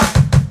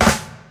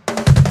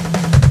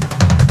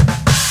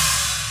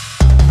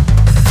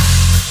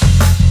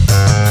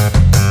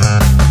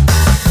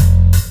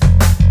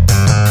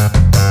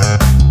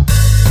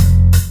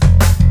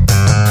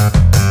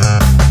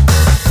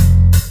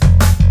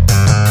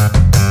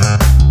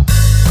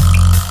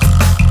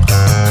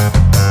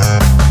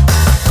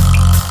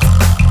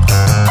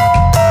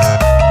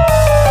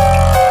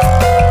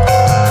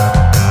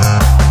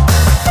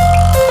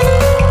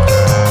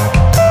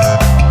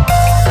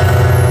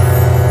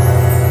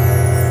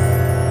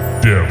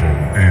devil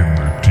in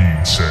the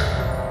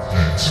detail.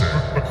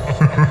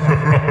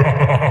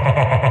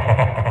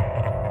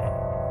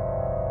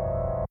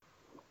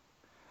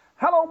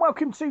 Hello and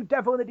welcome to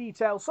Devil in the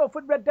Detail,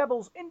 Salford Red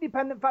Devils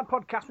independent fan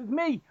podcast with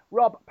me,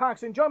 Rob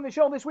Parkinson. Joining the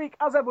show this week,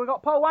 as ever, we've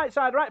got Paul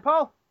Whiteside, right,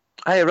 Paul?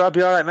 Hey Rob,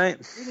 you alright, mate?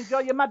 Did you enjoy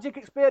your magic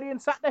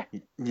experience Saturday?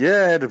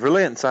 Yeah, I had a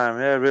brilliant time.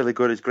 Yeah, really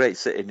good. It's great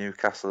sitting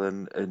Newcastle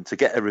and to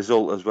get a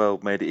result as well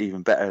made it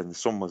even better. And the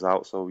sun was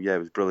out, so yeah, it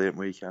was a brilliant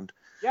weekend.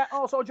 Yeah,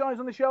 also joins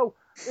on the show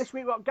this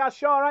week we've got Gaz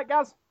Shaw, right,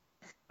 Gaz?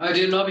 How you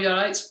doing, Rob? You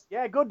alright?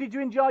 Yeah, good. Did you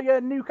enjoy your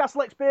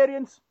Newcastle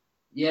experience?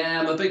 Yeah,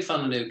 I'm a big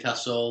fan of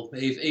Newcastle.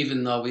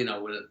 Even though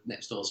we're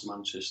next door to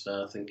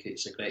Manchester, I think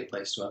it's a great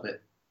place to have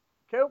it.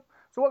 Cool.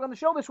 So what on the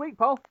show this week,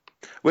 Paul?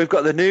 We've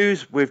got the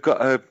news, we've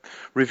got a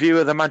review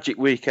of the Magic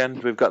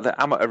weekend, we've got the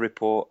amateur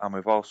report, and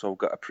we've also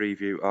got a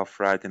preview of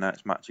Friday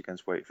night's match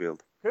against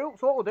Wakefield. Cool.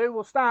 So what we'll do,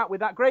 we'll start with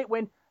that great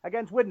win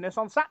against Widnes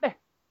on Saturday.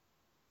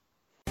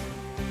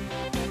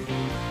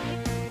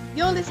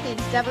 You're listening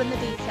to Devil in the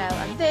Detail,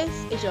 and this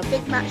is your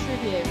big match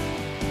review.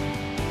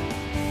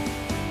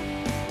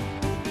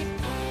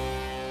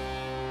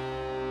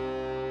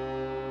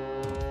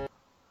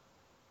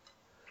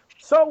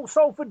 So,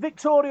 Salford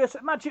victorious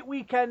at Magic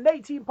Weekend,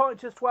 18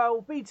 points to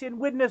 12, beating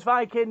Widnes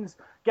Vikings.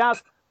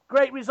 Gaz,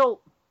 great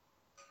result.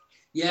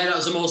 Yeah, that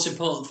was the most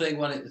important thing,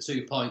 wasn't it, the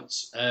 2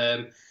 points?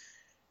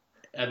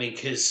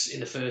 Because in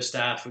the first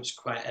half, it was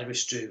quite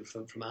error-strewn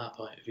from our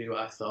point of view,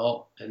 I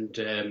thought, and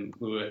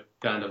we were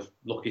kind of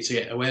lucky to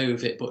get away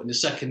with it. But in the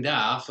second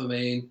half, to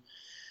be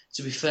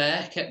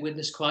fair, kept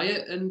Widnes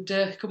quiet and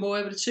come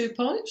away with the 2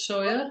 points,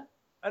 so yeah.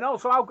 And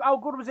also, how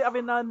good was it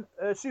having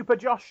Super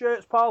Josh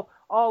shirts, Paul,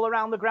 all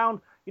around the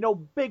ground? You know,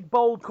 big,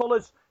 bold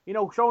colours, you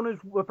know, showing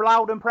us we're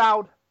loud and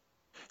proud.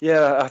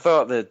 Yeah, I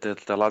thought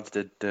the lads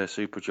did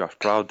Super Josh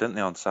proud, didn't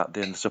they, on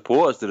Saturday? And the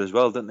supporters did as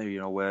well, didn't they? You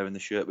know, wearing the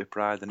shirt with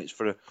pride, and it's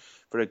for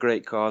a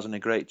great cause and a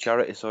great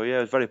charity. So yeah,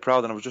 I was very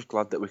proud, and I was just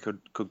glad that we could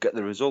get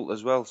the result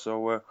as well.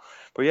 So,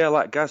 but yeah,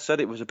 like Gaz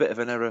said, it was a bit of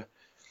an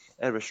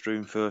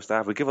error-strewn first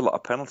half. We give a lot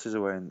of penalties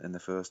away in the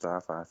first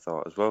half, I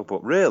thought, as well.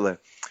 But really,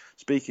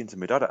 speaking to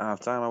my dad at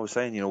half-time, I was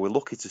saying, you know, we're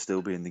lucky to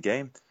still be in the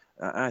game.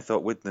 I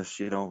thought Widnes,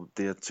 you know,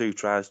 they had 2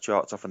 tries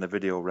charts off in the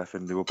video ref,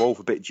 and they were both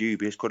a bit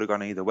dubious, could have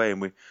gone either way,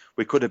 and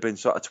we could have been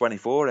sort of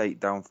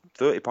 24-8 down,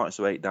 30 points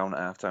to 8 down at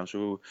half-time.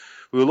 So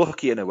we were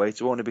lucky in a way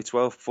to only be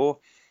 12-4.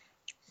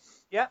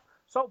 Yeah,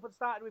 Salford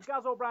started with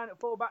Gaz O'Brien at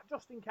fullback,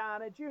 Justin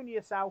Carner,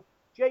 Junior South,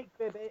 Jake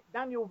Bibbitt,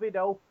 Daniel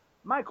Vidal,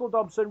 Michael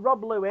Dobson,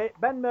 Rob Lewitt,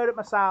 Ben Murray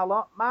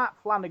Masala, Mark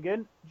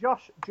Flanagan,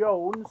 Josh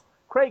Jones,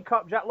 Craig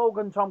Kopjak,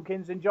 Logan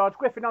Tompkins, and George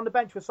Griffin. On the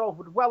bench for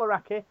Salford,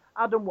 Welleraki,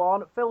 Adam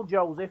Warren, Phil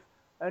Joseph,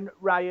 and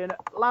Ryan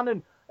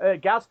Lannon.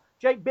 Gaz,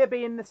 Jake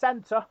Bibby in the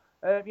centre,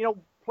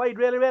 played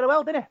really, really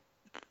well, didn't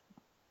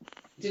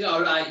he? Did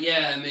all right,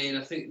 yeah.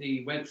 I think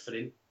they went for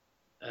him,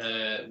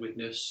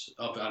 Widnes,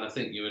 and I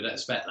think you would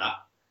expect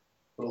that.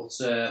 But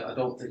I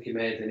don't think he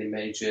made any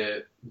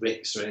major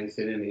risks or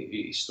anything, and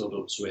he stood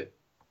up to it.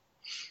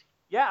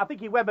 Yeah, I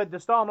think he weathered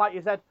the storm, like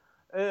you said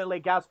early,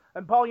 Gaz.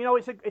 And Paul, you know,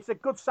 it's a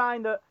good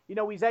sign that, you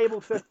know, he's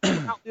able to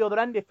out the other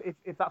end,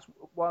 if that's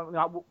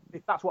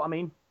what I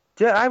mean.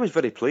 Yeah, I was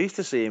very pleased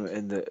to see him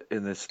in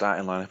the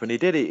starting lineup, and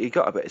he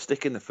got a bit of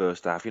stick in the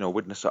first half. You know,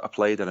 Widnes sort of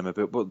played on him a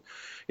bit, but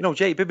you know,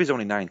 Jake Bibby's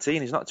only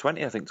 19. He's not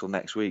 20, I think, till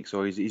next week.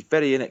 So he's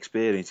very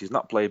inexperienced. He's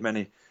not played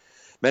many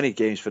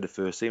games for the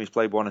first team. He's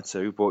played 1 or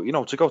 2, but you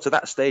know, to go to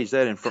that stage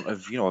there in front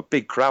of, you know, a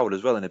big crowd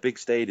as well in a big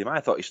stadium, I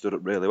thought he stood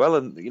up really well,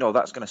 and you know,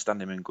 that's going to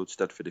stand him in good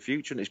stead for the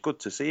future. And it's good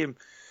to see him,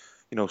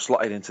 you know,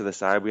 slotted into the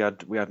side. We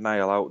had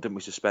Niall out, didn't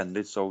we,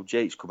 suspended? So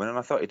Jake's coming, and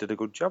I thought he did a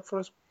good job for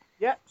us.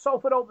 Yeah,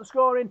 Salford opened the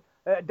scoring.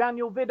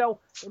 Daniel Vidal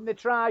in the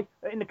try,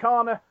 in the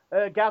corner.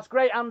 Gaz,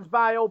 great hands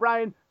by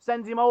O'Brien,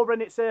 sends him over,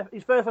 and it's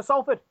his first for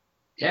Salford.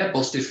 Yeah,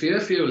 busted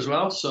few as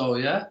well, so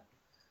yeah.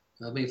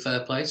 Fair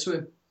play to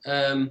him.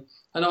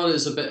 I know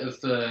there's a bit of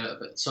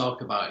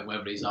talk about him,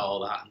 whether he's all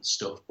that and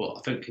stuff, but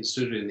I think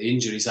considering the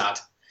injuries he's had,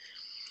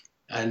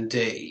 and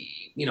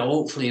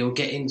hopefully he'll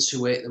get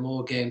into it the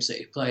more games that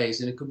he plays,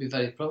 and it could be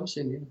very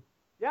promising, yeah.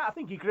 Yeah, I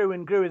think he grew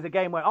as the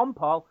game went on,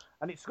 Paul,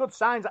 and it's good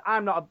signs.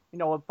 I'm not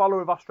a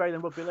follower of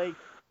Australian Rugby League,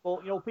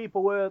 but, you know,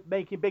 people were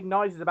making big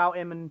noises about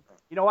him, and,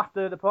 you know,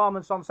 after the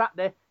performance on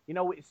Saturday, you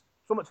know, it's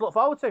something to look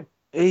forward to.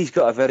 He's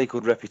got a very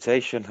good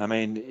reputation. I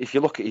mean, if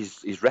you look at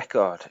his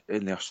record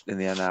in the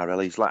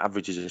NRL, he's like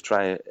averages a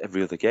try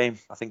every other game.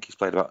 I think he's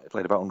played about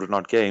 100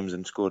 odd games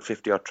and scored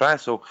 50 odd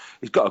tries, so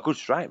he's got a good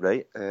strike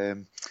rate.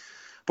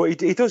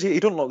 But he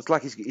doesn't look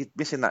like he's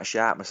missing that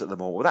sharpness at the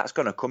moment. Well, that's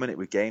going to come in it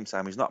with game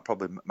time. He's not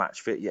probably match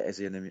fit yet, is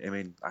he? And I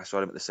mean, I saw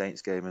him at the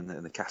Saints game and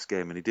the Cast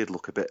game, and he did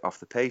look a bit off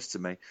the pace to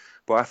me.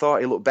 But I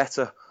thought he looked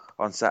better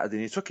on Saturday.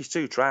 And he took his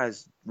 2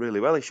 tries really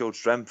well. He showed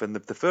strength, and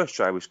the first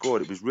try we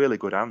scored, it was really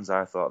good hands,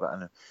 I thought,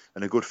 that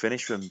and a good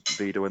finish from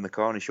Vido in the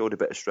corner. He showed a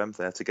bit of strength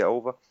there to get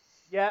over.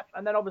 Yeah,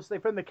 and then obviously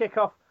from the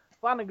kickoff,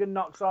 Flanagan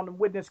knocks on, and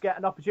Widnes get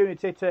an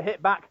opportunity to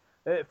hit back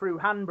through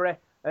Hanbury.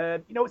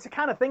 It's the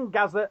kind of thing,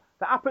 Gaz, that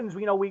happens.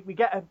 You know, we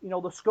get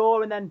the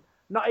score and then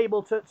not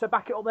able to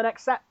back it up the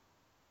next set.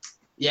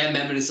 Yeah,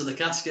 memories of the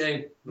Cass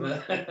game,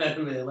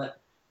 really.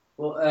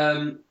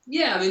 But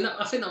yeah, I mean,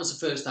 I think that was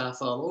the first half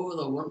all over,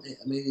 though, wasn't it?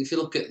 I mean, if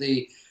you look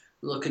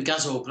at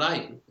Gaz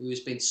O'Brien,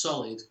 who's been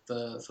solid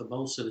for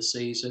most of the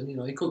season,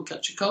 he couldn't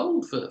catch a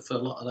cold for a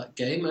lot of that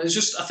game, and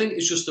I think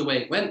it's just the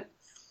way it went.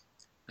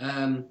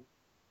 I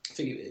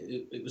think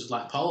it was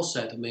like Paul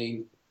said. I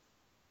mean,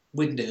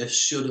 Widnes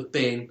should have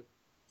been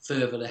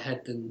further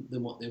ahead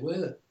than what they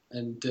were,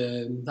 and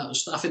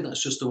I think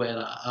that's just the way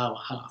that our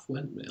half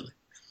went, really.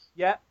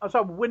 Yeah, I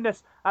saw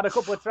Widnes had a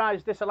couple of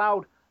tries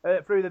disallowed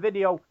through the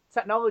video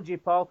technology,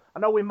 Paul. I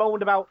know we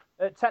moaned about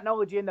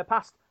technology in the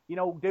past,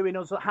 doing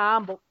us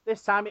harm, but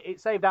this time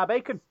it saved our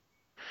bacon.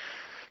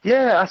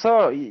 Yeah, I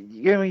thought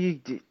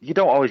you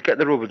don't always get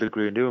the rub of the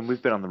green, do you? And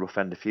we've been on the rough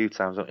end a few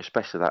times,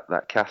 especially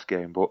that Cass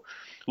game. But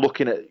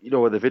looking at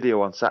the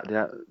video on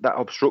Saturday, that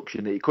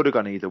obstruction, it could have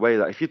gone either way.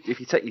 That if you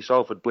take your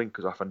Salford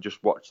blinkers off and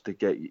just watch the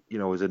game,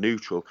 as a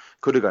neutral,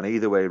 could have gone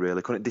either way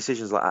really.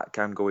 Decisions like that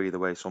can go either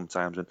way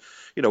sometimes. And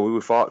we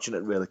were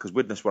fortunate really because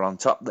Widnes were on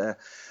top there,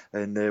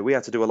 and we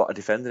had to do a lot of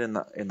defending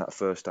in that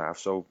first half.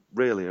 So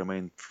really, I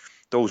mean,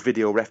 those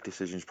video ref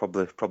decisions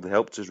probably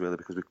helped us really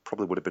because we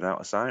probably would have been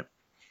out of sight.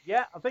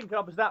 Yeah, I think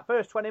it was that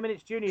first 20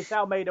 minutes, Junior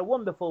Sal made a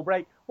wonderful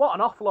break. What an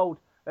offload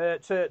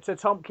to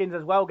Tompkins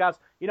as well, Gaz.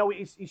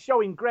 He's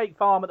showing great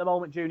form at the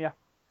moment, Junior.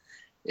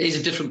 He's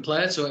a different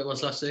player to what he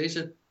was last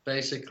season,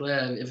 basically.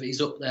 If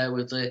he's up there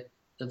with the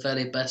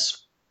very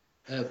best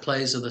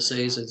players of the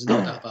season, there's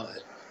no doubt about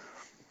it.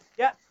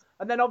 Yeah,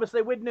 and then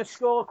obviously Widnes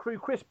score through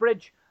Chris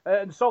Bridge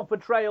and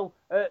Salford trail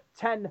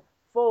 10-4,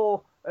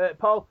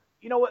 Paul.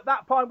 At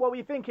that point, what were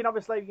you thinking?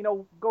 Obviously,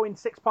 going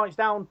 6 points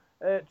down,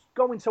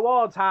 going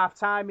towards half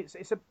time.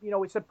 It's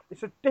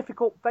a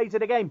difficult phase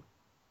of the game.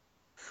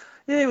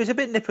 Yeah, it was a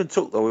bit nip and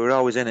tuck though. We were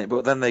always in it,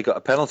 but then they got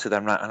a penalty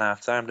then right on half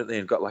time, didn't they?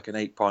 And got like an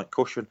 8-point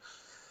cushion,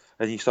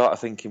 and you start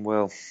thinking,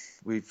 well,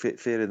 we're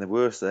fearing the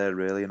worst there.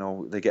 Really,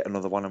 they get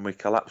another one and we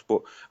collapse.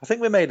 But I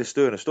think we made a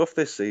stern of stuff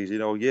this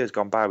season. Years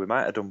gone by, we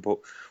might have done, but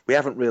we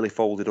haven't really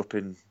folded up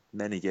in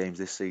many games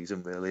this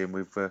season, really, and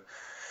we've.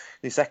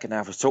 The second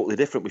half was totally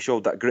different. We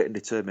showed that grit and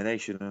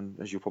determination, and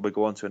as you'll probably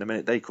go on to in a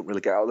minute, they couldn't really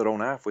get out of their own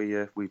half.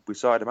 We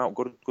sided them out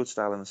good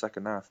style in the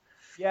second half.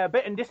 Yeah, a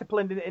bit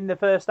indisciplined in the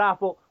first half,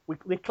 but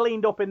we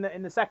cleaned up in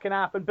the second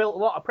half and built a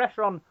lot of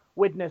pressure on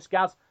Widnes,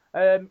 Gaz.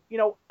 8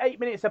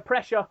 minutes of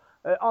pressure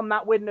on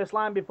that Widnes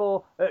line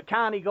before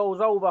Carney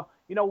goes over.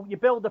 You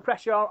build the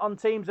pressure on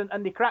teams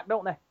and they crack,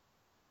 don't they?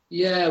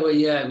 Yeah,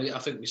 I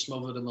think we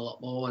smothered them a lot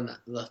more in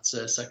that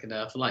second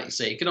half. Like you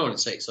say, you can only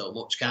take so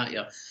much, can't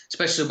you?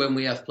 Especially when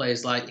we have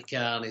players like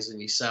your Carneys and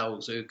your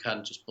Sells who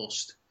can just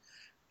bust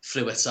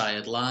through a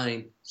tired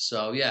line.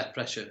 So, yeah,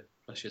 pressure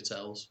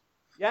tells.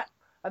 Yeah,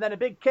 and then a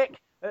big kick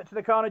to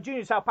the corner.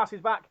 Junior Sal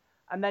passes back,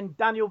 and then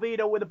Daniel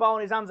Vido with the ball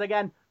in his hands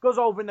again, goes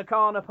over in the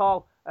corner,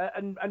 Paul,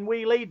 and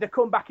we lead. The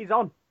comeback is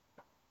on.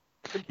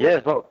 Yeah,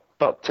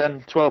 about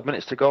 10, 12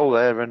 minutes to go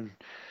there, and...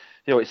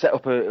 it set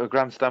up a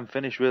grandstand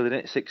finish, really,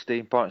 didn't it?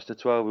 16 points to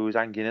 12, who was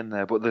hanging in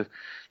there. But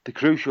the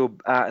crucial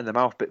heart in the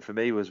mouth bit for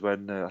me was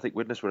when I think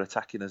Widnes were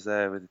attacking us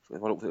there. I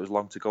don't think it was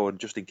long to go, and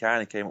Justin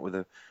Carney came up with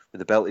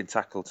a belting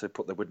tackle to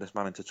put the Widnes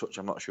man into touch.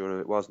 I'm not sure who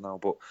it was now,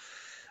 but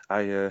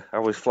I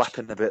was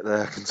flapping a bit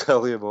there, I can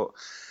tell you.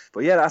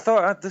 But yeah, I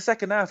thought the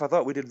second half, I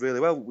thought we did really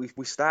well.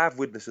 We starved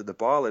Widnes with the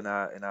ball in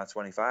our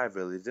 25.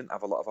 Really, they didn't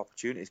have a lot of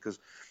opportunities because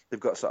they've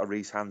got sort of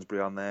Reece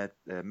Hansbury on there,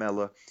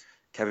 Mellor.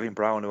 Kevin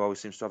Brown, who always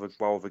seems to have a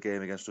wow of a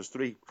game against us,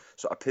 3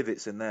 sort of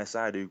pivots in their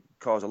side who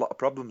cause a lot of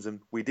problems,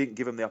 and we didn't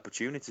give them the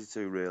opportunity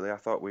to. Really, I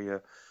thought we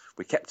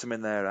kept them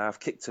in their half,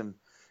 kept them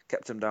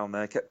down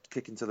there, kept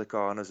kicking to the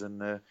corners,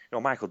 and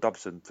Michael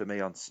Dobson for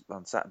me on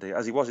Saturday,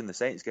 as he was in the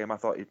Saints game, I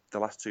thought the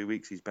last 2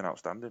 weeks he's been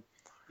outstanding.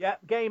 Yeah,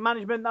 game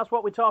management, that's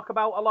what we talk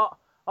about a lot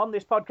on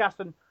this podcast,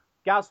 and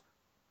Gaz,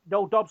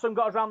 Dobson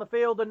got us around the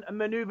field and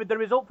manoeuvred the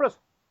result for us.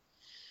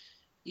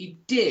 He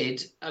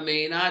did. I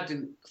mean, I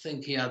didn't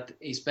think he had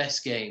his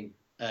best game.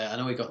 I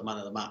know he got the man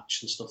of the match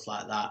and stuff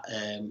like that.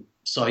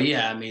 So,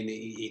 yeah, I mean,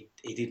 he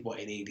did what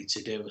he needed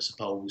to do, I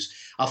suppose.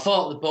 I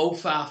thought that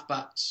both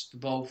half-backs for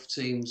both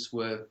teams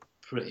were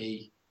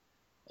pretty,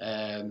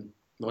 well,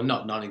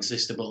 not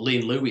non-existent, but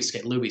Liam Lewis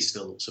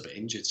still looks a bit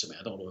injured to me.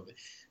 I don't know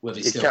whether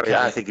he's still carrying.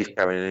 I think he's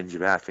carrying an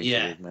injury. I think he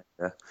is, mate.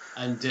 Yeah.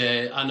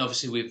 And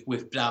obviously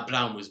with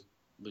Brown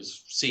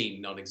was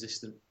seen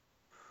non-existent.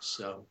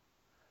 So...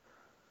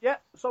 Yeah,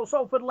 so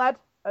Salford led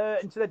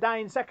into the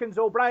dying seconds.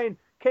 O'Brien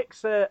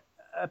kicks a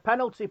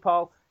penalty,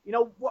 Paul.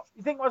 What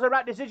you think was the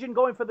right decision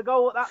going for the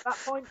goal at that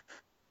point?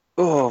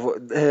 Oh,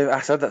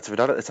 I said that to my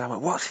dad at the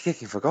time. What's he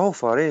kicking for goal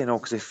for?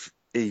 Because if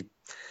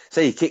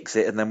he kicks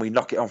it and then we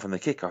knock it on from the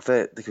kick-off,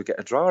 they could get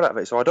a draw out of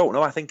it. So I don't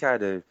know. I think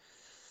I'd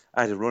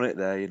have run it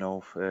there,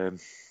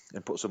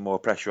 and put some more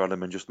pressure on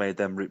them and just made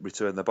them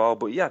return the ball.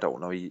 But yeah, I don't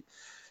know.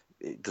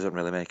 It doesn't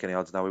really make any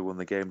odds now. We won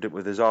the game, didn't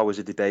we? There's always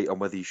a debate on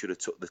whether you should have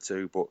took the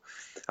 2, but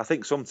I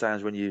think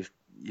sometimes when you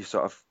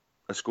sort of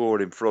a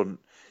score in front,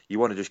 you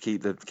want to just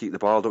keep the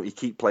ball, don't you?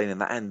 Keep playing in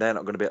that end. They're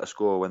not going to be able to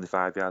score when they're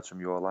 5 yards from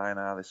your line,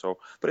 are they? So,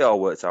 but it all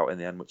worked out in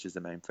the end, which is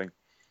the main thing.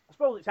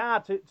 suppose it's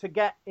hard to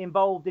get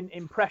involved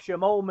in pressure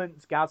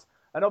moments, Gaz.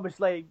 And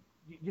obviously,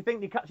 you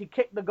think they actually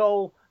kicked the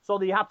goal, so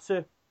they had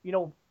to,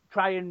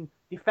 try and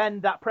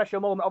defend that pressure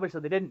moment. Obviously,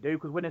 they didn't do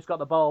because Winnes got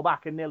the ball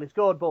back and nearly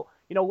scored. But,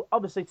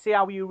 obviously, see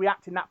how you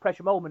react in that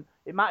pressure moment.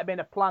 It might have been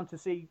a plan to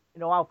see,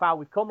 how far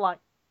we've come, like.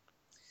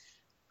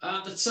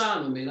 At the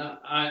time, I mean,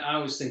 I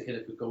was thinking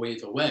it could go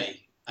either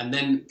way. And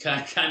then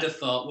I kind of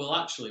thought, well,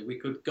 actually, we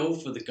could go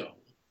for the goal,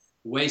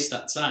 waste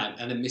that time,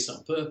 and then miss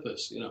on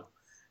purpose,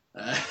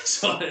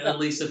 So at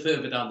least a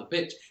further down the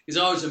pitch.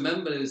 Because I always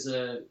remember it was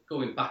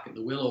going back at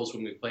the Willows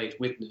when we played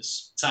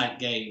Widnes, tight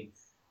game.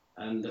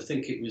 And I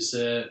think it was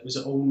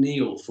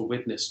O'Neill for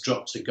Widnes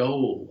dropped a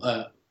goal,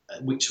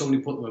 which only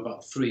put them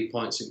about 3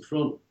 points in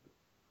front.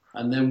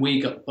 And then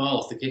we got the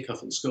ball off the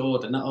kickoff and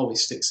scored. And that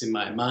always sticks in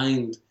my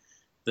mind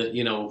that,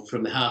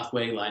 from the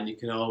halfway line, you've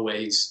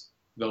always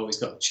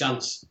got a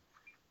chance.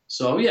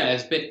 So, yeah,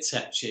 it's a bit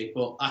tetchy,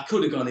 but I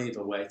could have gone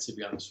either way, to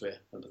be honest with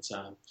you, at the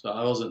time. So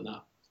I wasn't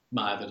that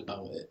mithered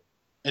about it.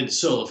 And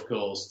so, of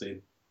course, they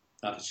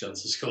had a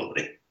chance of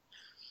scoring.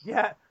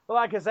 Yeah, well,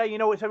 like I say,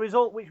 it's a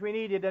result which we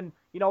needed. And,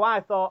 I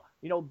thought,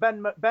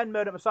 Ben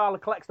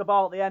Murdoch-Masala collects the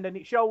ball at the end, and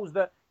it shows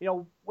that,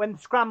 when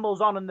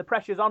scramble's on and the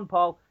pressure's on,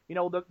 Paul,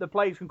 the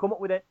players can come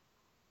up with it.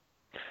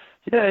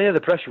 Yeah,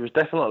 the pressure was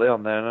definitely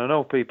on there, and I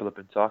know people have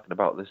been talking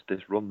about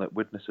this run that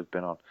Widnes have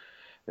been on,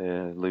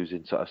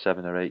 losing sort of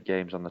 7 or 8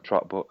 games on the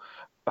trot. But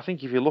I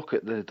think if you look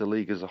at the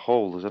league as a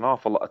whole, there's an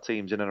awful lot of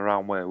teams in and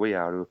around where we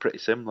are who are pretty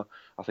similar.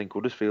 I think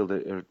Huddersfield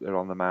are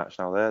on the march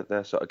now.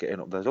 They're sort of getting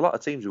up. There's a lot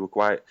of teams who are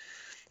quite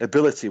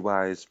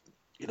ability-wise,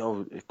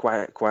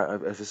 quite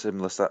of a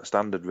similar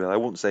standard, really. I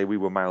wouldn't say we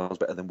were miles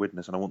better than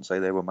Widnes, and I wouldn't say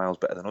they were miles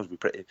better than us. We're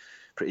pretty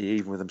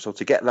even with them. So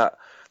to get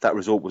that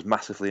result was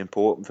massively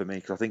important for me,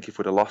 because I think if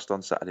we'd have lost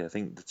on Saturday, I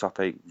think the top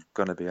 8 was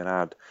going to be an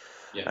hard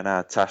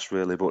task,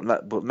 really.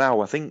 But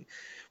now I think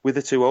with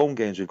the 2 home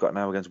games we've got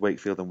now against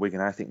Wakefield and Wigan,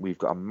 I think we've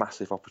got a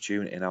massive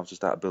opportunity now to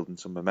start building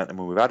some momentum.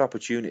 And we've had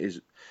opportunities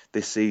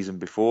this season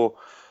before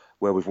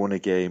where we've won a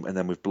game and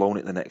then we've blown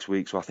it the next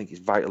week. So I think it's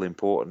vitally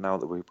important now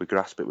that we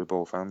grasp it with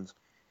both hands.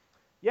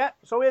 Yeah,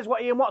 so here's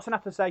what Ian Watson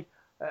had to say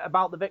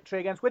about the victory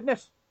against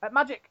Widnes at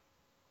Magic.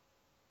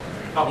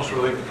 That must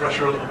relieve the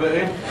pressure a little bit,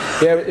 Ian.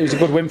 Yeah, it was a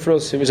good win for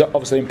us. It was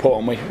obviously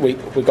important. We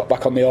got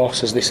back on the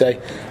horse, as they say,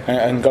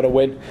 and got a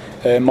win.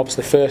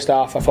 Obviously, first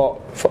half, I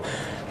thought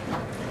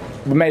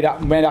we made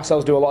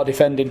ourselves do a lot of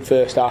defending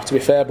first half, to be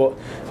fair, but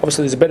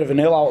obviously there's a bit of a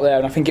nil out there,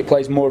 and I think it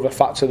plays more of a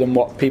factor than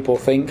what people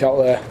think out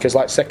there, because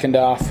like second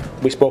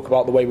half we spoke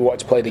about the way we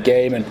wanted to play the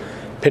game and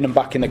pin them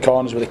back in the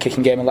corners with a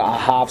kicking game and let our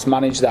halves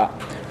manage that.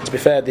 To be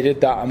fair, they did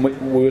that, and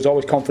we was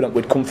always confident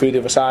we'd come through the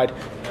other side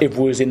if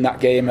we was in that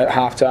game at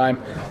half time,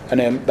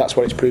 and that's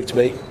what it's proved to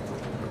be.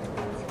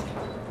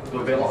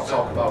 There'll be a lot of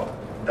talk about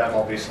them,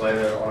 obviously.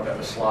 They're on a bit of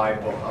a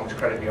slide, but how much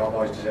credit do your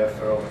boys deserve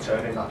for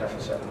overturning that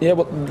deficit? Yeah,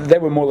 well, they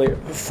were more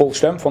like full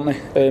strength,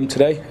 weren't they,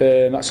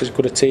 today? That's as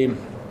good a team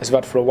as they've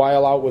had for a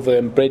while out,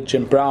 with Bridge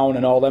and Brown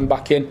and all them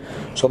back in.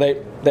 So they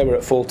were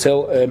at full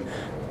tilt.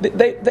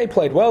 They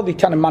played well. They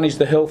kind of managed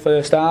the hill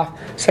first half.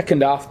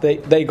 Second half,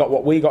 they got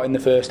what we got in the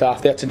first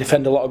half. They had to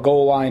defend a lot of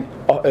goal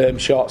line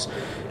shots.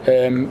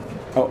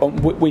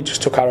 We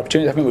just took our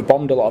opportunity. I think we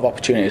bombed a lot of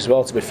opportunities as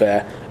well, to be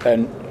fair,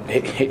 and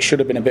it should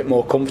have been a bit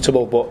more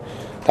comfortable, but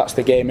that's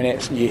the game,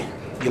 innit?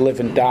 You live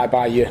and die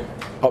by your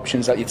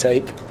options that you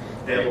take.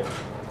 Yeah,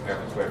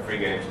 we're 3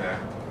 games now.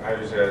 How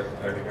do you get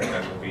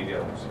the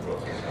video?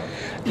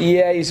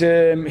 Yeah,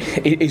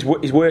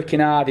 he's working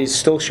hard. He's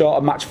still short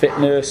of match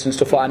fitness and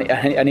stuff like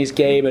that, and his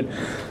game. And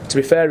to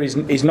be fair,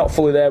 he's not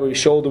fully there with his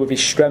shoulder, with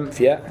his strength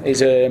yet.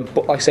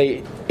 But like I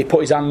say, he put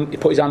his hand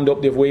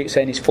up the other week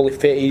saying he's fully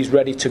fit, he's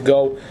ready to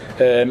go.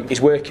 He's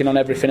working on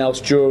everything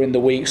else during the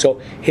week, so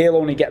he'll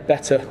only get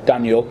better,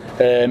 Daniel.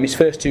 His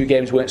first 2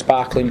 games weren't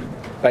sparkling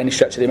by any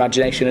stretch of the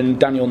imagination, and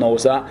Daniel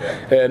knows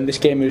that. This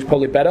game was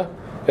probably better,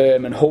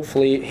 and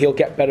hopefully he'll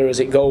get better as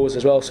it goes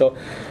as well. So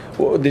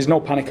there's no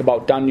panic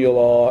about Daniel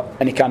or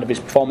any kind of his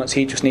performance.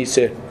 He just needs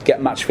to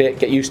get match fit,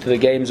 get used to the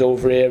games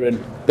over here,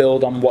 and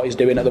build on what he's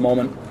doing at the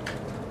moment.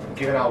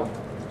 Given how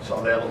sort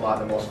of they look like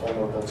the most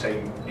vulnerable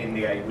team in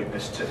the A,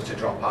 Widnes to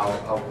drop out,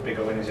 how big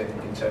a win is it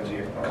in terms of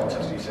your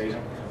context of your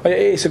season?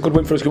 It's a good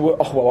win for us.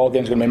 All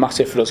games are going to be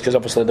massive for us, because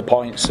obviously the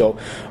points, so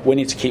we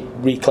need to keep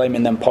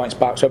reclaiming them points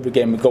back. So every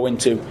game we go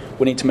into,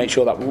 we need to make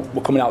sure that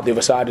we're coming out the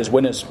other side as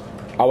winners.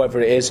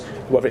 However it is,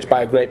 whether it's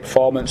by a great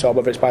performance or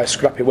whether it's by a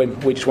scrappy win,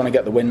 we just want to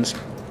get the wins.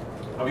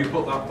 Have you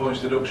put that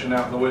points deduction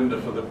out the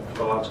window for the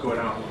lads going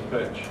out on the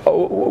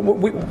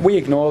pitch? We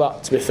ignore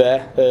that, to be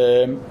fair.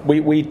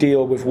 We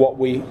deal with what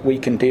we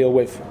can deal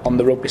with on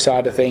the rugby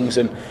side of things,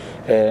 and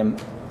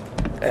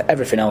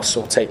everything else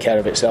will take care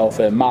of itself.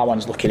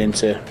 Marwan's looking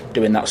into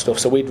doing that stuff,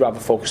 so we'd rather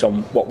focus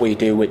on what we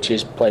do, which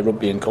is play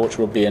rugby and coach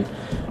rugby, and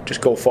just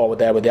go forward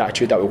there with the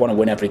attitude that we want to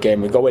win every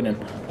game we go in,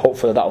 and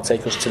hopefully that'll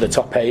take us to the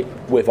top 8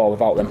 with or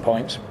without them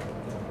points.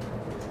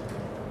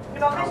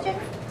 How's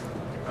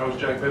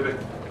Jake Bibby?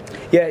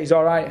 Yeah, he's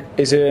all right.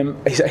 He's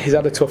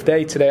had a tough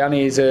day today, and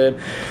there's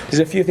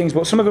a few things,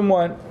 but some of them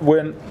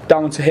weren't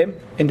down to him.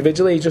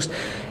 individually.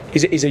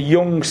 He's a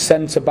young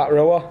centre back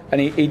rower, and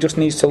he just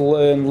needs to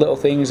learn little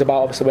things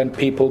about, obviously, when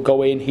people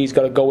go in, he's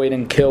got to go in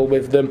and kill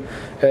with them.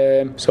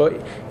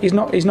 So he's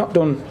not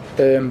done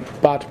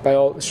bad by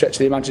all the stretch of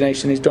the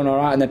imagination. He's done all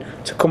right, and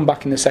then to come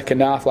back in the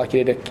second half like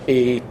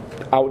he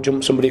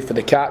out-jumped somebody for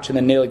the catch and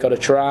then nearly got a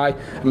try.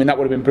 I mean, that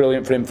would have been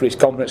brilliant for him, for his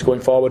confidence going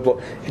forward. But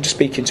just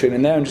speaking to him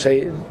in there and just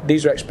say,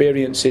 these are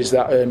experiences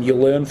that you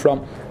learn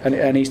from,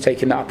 and he's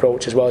taking that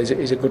approach as well.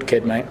 He's a good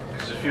kid, mate.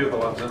 There's a few of the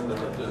lads in there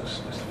that it's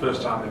the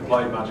first time they've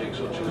played Magic,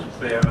 such as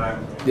BMO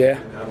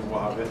and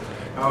what have you.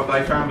 How have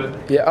they found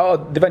it? Yeah,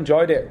 they've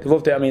enjoyed it. They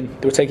loved it. I mean,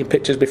 they were taking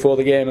pictures before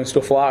the game and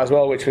stuff like that as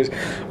well, which was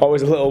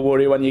always a little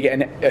worry when you're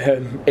getting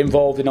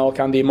involved in all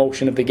kind of the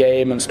emotion of the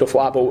game and stuff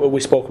like that. But we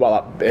spoke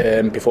about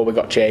that before we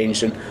got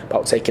changed, and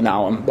about taking that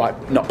out and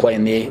like not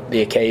playing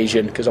the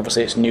occasion, because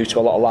obviously it's new to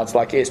a lot of lads,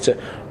 like it is to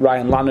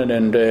Ryan Lannon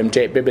and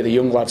Jake Bibby, the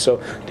young lads.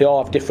 So they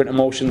all have different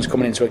emotions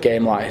coming into a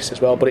game like this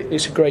as well. But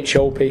it's a great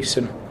showpiece,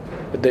 and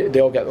they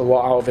all get a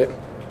lot out of it.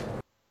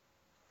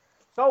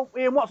 So,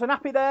 Ian Watson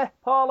happy there,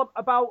 Paul,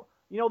 about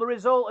the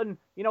result, and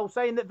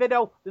saying that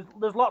Vido,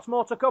 there's lots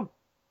more to come.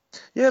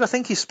 Yeah, and I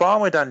think he's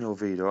sparring with Daniel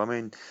Vido. I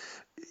mean,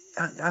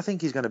 I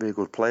think he's going to be a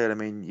good player. I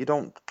mean, you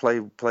don't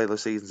play the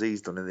seasons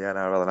he's done in the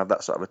NRL and have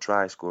that sort of a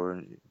try scorer,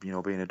 and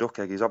being a duck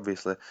egg. He's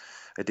obviously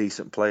a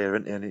decent player,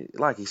 and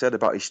like he said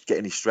about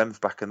getting his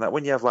strength back, and that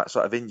when you have like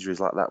sort of injuries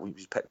like that with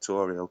his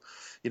pectoral,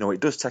 it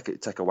does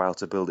take a while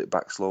to build it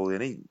back slowly.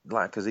 And he,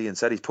 like as Ian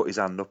said, he's put his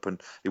hand up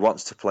and he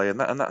wants to play, and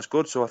that's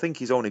good. So I think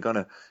he's only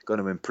going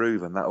to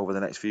improve on that over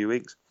the next few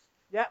weeks.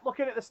 Yeah,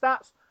 looking at the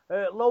stats,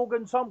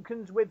 Logan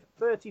Tompkins with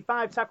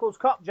 35 tackles,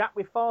 Kopjak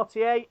with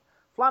 48,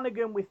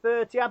 Flanagan with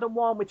 30, Adam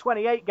Warren with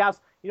 28, Gaz.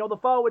 The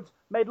forwards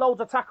made loads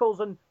of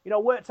tackles and,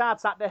 worked hard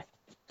Saturday.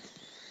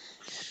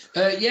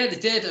 Yeah, they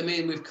did. I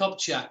mean, with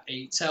Kopjak,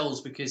 it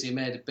tells because he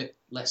made a bit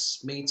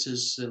less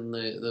metres than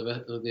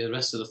the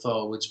rest of the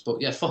forwards.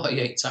 But yeah,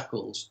 48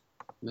 tackles.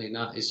 I mean,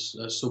 that is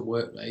some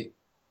work rate.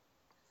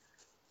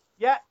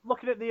 Yeah,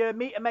 looking at the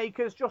meter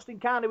makers, Justin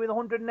Carney with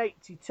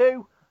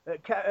 182,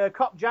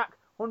 Kopjak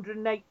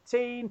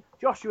 118,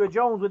 Joshua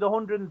Jones with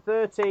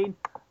 113.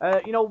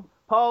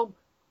 Paul,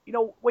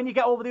 when you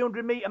get over the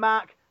 100 metre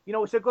mark,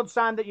 it's a good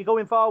sign that you're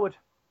going forward.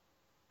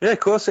 Yeah, of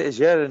course it is.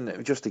 Yeah,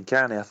 and Justin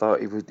Carney, I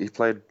thought he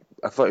played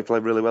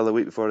really well the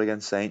week before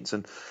against Saints,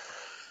 and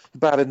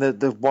barring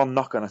the one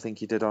knock on I think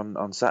he did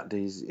on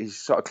Saturday, he's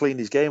sort of cleaned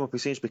his game up. He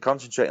seems to be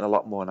concentrating a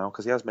lot more now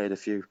because he has made a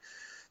few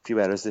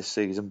errors this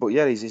season. But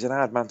yeah, he's an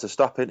hard man to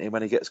stop, isn't he?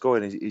 When he gets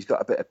going, he's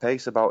got a bit of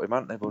pace about him,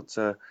 hasn't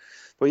he?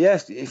 But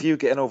yes, if you're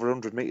getting over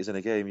 100 metres in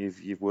a game,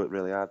 you've worked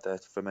really hard there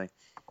for me.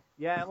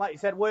 Yeah, like you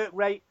said, work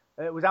rate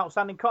was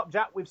outstanding.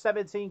 Kopjak with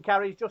 17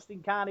 carries,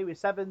 Justin Carney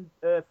with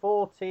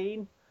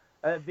 14.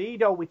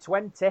 Vido with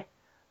 20.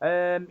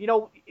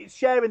 It's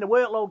sharing the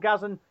workload,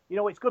 Gaz, and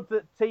it's good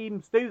that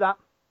teams do that.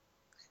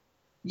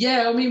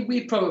 Yeah, I mean,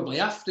 we probably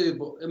have to,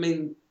 but I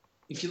mean,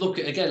 if you look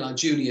at again like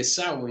Junior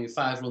Sau,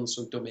 5 runs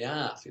from dummy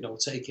half,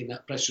 taking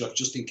that pressure off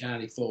Justin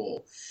Carney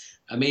 4.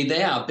 I mean,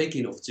 they are big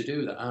enough to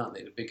do that, aren't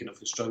they? They're big enough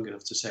and strong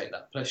enough to take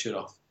that pressure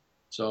off.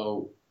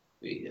 So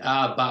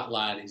our back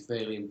line is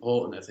very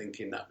important, I think,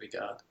 in that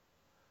regard.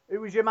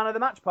 Who was your man of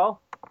the match,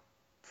 Paul?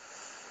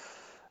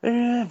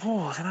 It's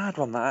an hard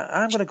one.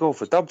 I'm going to go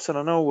for Dobson.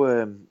 I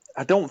know.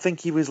 I don't think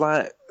he was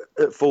like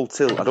at full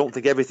tilt. I don't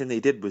think everything he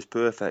did was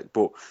perfect,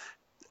 but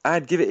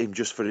I'd give it him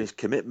just for his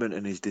commitment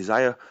and his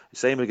desire.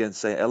 Same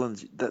against St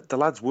Helens. The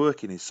lad's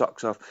working his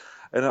socks off,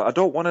 and I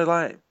don't want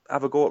to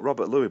have a go at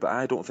Robert Louis, but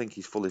I don't think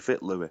he's fully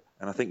fit, Louis.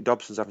 And I think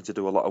Dobson's having to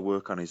do a lot of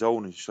work on his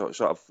own and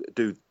sort of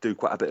do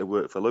quite a bit of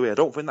work for Louis. I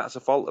don't think that's a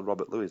fault of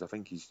Robert Louis. I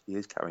think he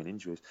is carrying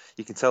injuries.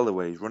 You can tell the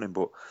way he's running,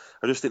 but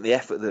I just think the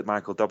effort that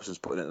Michael Dobson's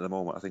putting in at the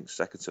moment, I think, is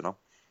second to none.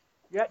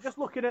 Yeah, just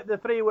looking at the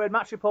 3-word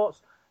match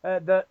reports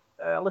that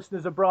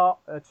listeners have brought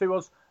to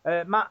us.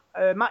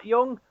 Matt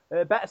Young,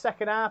 better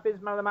second half. His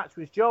man of the match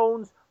was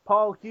Jones.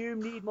 Paul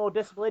Hume, need more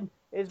discipline.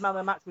 His man of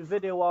the match was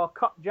Vido or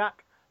Kopjak.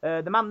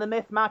 The man, the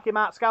myth, Mark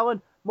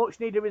Scallon, much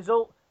needed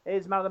result.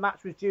 His man of the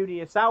match was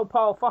Junior Sau.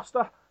 Paul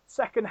Foster,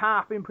 second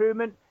half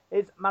improvement.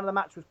 His man of the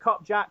match was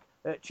Kopjak.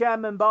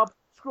 Chairman Bob,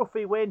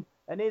 scruffy win,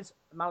 and his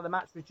man of the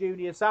match was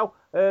Junior Sau.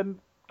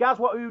 Gaz,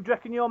 who do you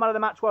reckon your man of the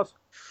match was?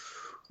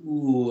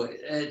 Ooh,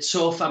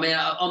 tough. I mean,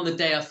 on the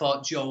day I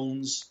thought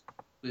Jones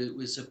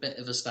was a bit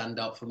of a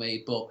standout for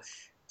me, but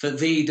for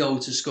Vido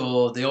to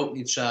score the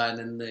opening try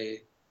and then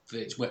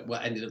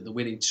what ended up the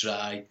winning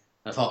try,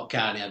 I thought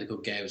Carney had a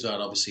good game as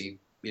well. Obviously,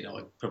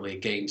 probably a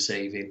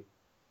game-saving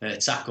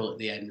tackle at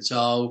the end.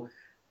 So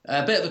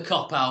a bit of a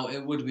cop-out.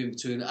 It would have been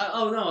between...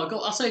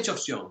 I'll say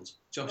Josh Jones.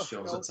 Josh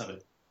Jones, let's have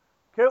it.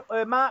 Cool.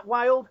 Mark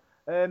Wilde.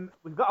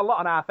 We've got a lot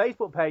on our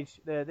Facebook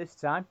page this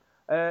time.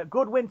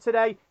 Good win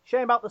today.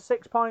 Shame about the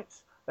 6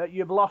 points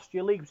you've lost.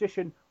 Your league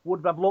position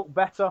would have looked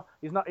better.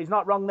 He's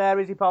not wrong there,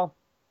 is he, Paul?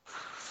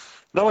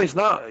 No, he's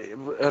not.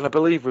 And I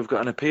believe we've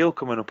got an appeal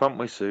coming up, haven't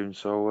we, soon?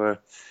 So...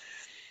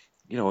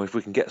 if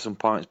we can get some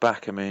points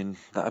back, I mean,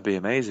 that'd be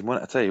amazing,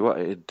 wouldn't it? I tell you what,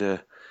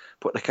 it'd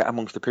put the cat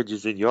amongst the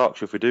pigeons in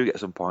Yorkshire if we do get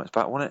some points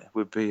back, wouldn't it?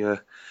 Would be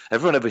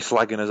everyone would be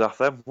slagging us off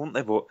them, wouldn't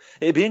they? But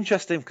it'd be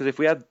interesting because if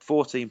we had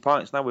 14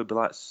 points now, we'd be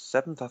like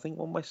 7th, I think,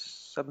 wouldn't we?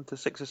 7th or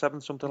 6th or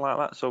 7th, something like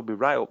that. So we'd be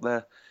right up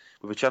there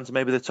with a chance of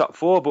maybe the top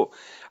 4. But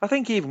I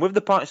think even with the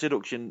points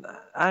deduction,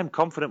 I'm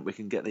confident we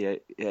can get the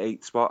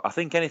 8th spot. I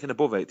think anything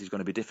above 8th is going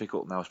to be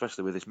difficult now,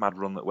 especially with this mad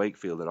run that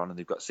Wakefield are on, and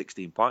they've got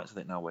 16 points, I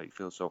think, now,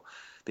 Wakefield. So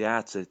they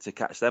are to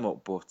catch them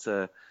up. But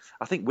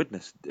I think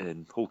Widnes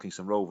and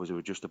Hulkingston Rovers, who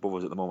are just above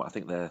us at the moment, I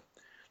think they're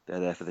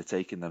there for the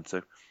taking, them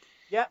too.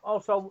 Yeah,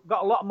 also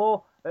got a lot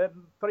more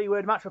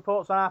 3-word match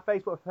reports on our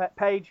Facebook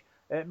page.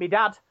 My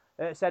dad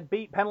said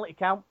beat penalty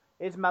count.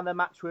 His man of the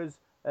match was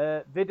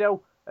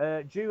Vido.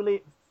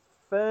 Julie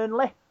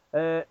Fernley.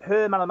 Her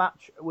man of the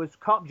match was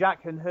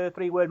Copjack, and her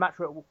 3-word match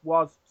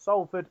was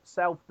Salford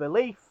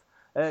self-belief.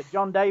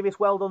 John Davis,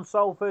 well done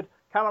Salford.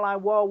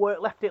 Caroline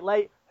Warwork left it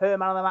late. Her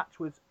man of the match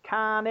was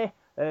Carney.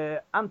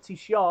 Auntie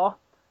Shaw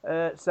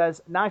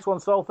says nice one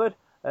Salford.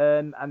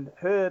 And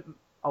her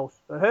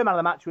man of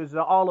the match was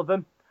all of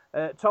them.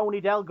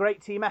 Tony Dell,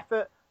 great team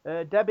effort.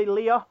 Debbie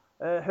Leah,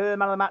 her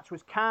man of the match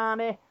was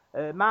Carney.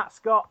 Matt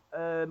Scott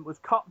was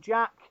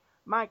Copjack.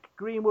 Mike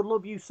Greenwood,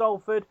 love you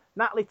Salford.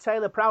 Natalie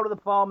Taylor, proud of the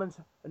performance,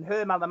 and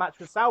her man of the match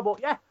was Sal. But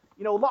yeah,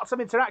 lots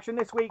of interaction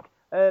this week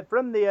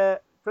from the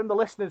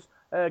listeners,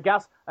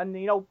 Gaz, and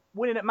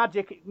winning at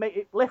Magic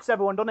it lifts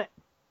everyone, doesn't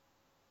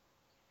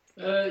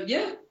it?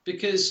 Yeah,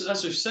 because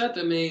as we've said,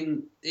 I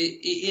mean,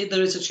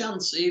 there is a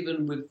chance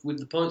even with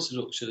the points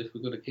deduction, if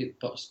we're going to keep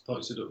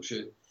points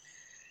deduction.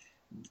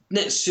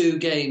 Next 2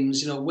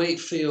 games,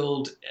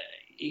 Wakefield,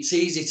 it's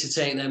easy to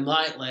take them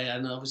lightly,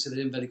 and obviously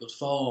they're in very good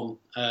form,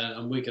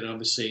 and Wigan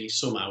obviously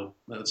somehow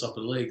at the top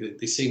of the league.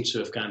 They seem to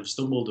have kind of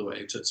stumbled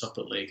away to the top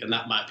of the league, and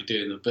that might be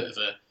doing a bit of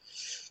a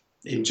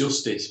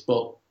injustice.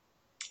 But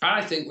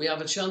I think we have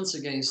a chance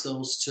against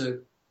those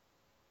 2.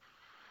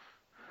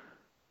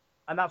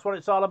 And that's what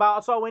it's all about.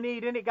 That's all we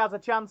need, isn't it, Gaz? A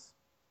chance.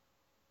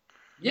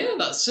 Yeah,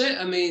 that's it.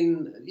 I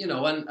mean,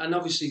 and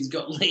obviously he's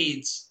got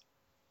Leeds.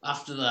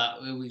 After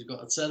that, we've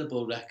got a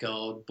terrible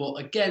record. But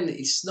again,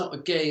 it's not a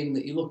game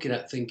that you're looking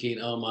at thinking,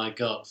 oh my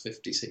God,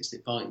 50, 60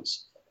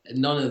 points.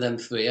 And none of them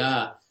 3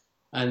 are.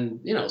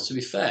 And, to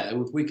be fair,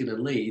 with Wigan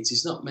and Leeds,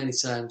 it's not many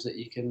times that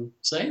you can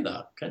say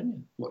that, can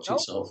you? Watching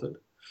Salford.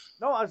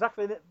 No,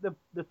 exactly.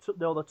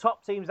 The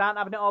top teams aren't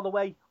having it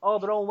all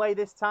their own way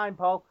this time,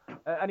 Paul.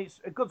 And it's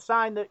a good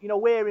sign that,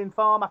 we're in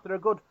form after a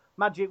good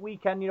Magic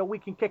weekend. We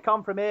can kick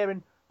on from here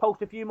and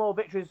post a few more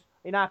victories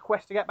in our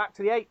quest to get back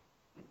to the 8.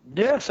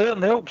 Yeah,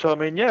 certainly hope so. I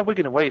mean, yeah,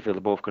 Wigan and Wakefield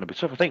are both going to be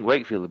tough. I think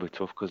Wakefield will be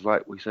tough because,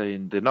 like we're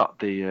saying, they're not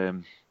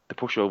the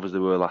pushovers they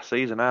were last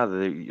season, are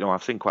they?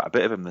 I've seen quite a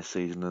bit of them this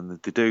season,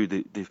 and they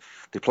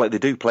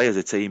do play as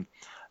a team,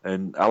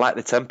 and I like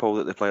the tempo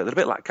that they play. They're a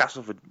bit like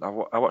Castleford.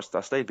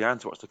 I stayed behind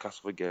to watch the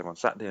Castleford game on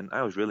Saturday, and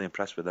I was really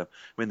impressed with them.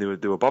 I mean,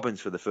 they were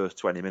bobbins for the first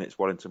 20 minutes.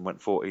 Warrington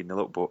went 14-0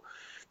 up, but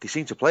they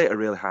seem to play at a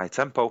really high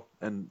tempo,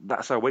 and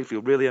that's how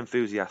Wakefield really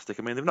enthusiastic.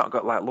 I mean, they've not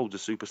got like loads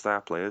of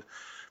superstar players,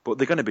 but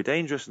they're going to be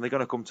dangerous, and they're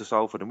going to come to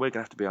Salford, and we're going to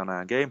have to be on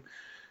our game.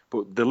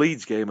 But the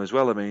Leeds game as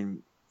well, I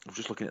mean, I was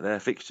just looking at their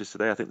fixtures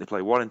today. I think they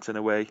play Warrington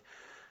away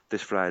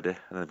this Friday,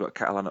 and they've got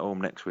Catalan at home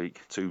next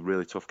week. 2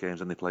 really tough games,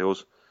 and they play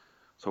us.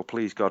 So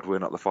please God, we're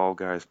not the fall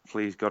guys.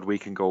 Please God, we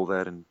can go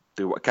there and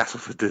do what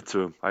Castleford did to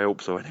them. I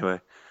hope so anyway.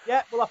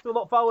 Yeah, we'll have to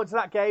look forward to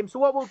that game. So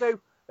what we'll do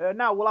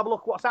now, we'll have a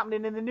look at what's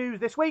happening in the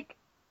news this week.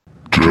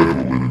 Devil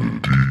in the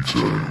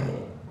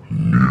Detail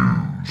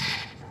News.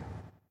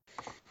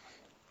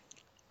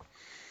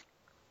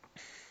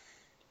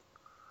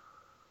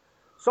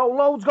 So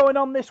loads going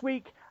on this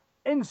week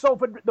in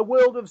Salford, the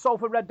world of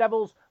Salford Red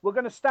Devils. We're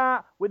going to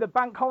start with a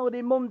Bank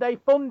Holiday Monday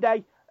fun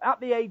day at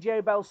the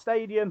AJ Bell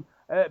Stadium.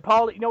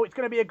 Paul, it's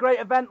going to be a great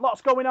event.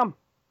 Lots going on.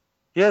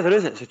 Yeah, there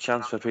is. It's a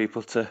chance for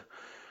people to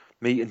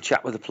meet and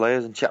chat with the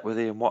players and chat with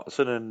Ian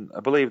Watson. And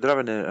I believe they're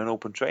having an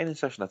open training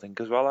session, I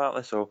think, as well, aren't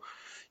they? So,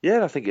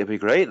 yeah, I think it'd be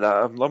great.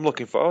 I'm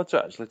looking forward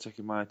to actually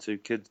taking my 2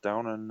 kids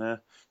down, and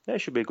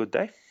it should be a good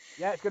day.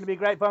 Yeah, it's going to be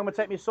great fun. I'm going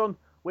to take my son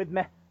with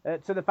me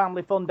to the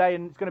family fun day,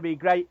 and it's going to be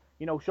great,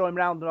 show him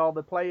around and all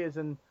the players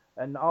and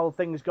all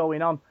things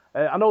going on.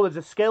 I know there's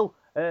a skill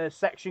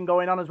section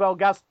going on as well,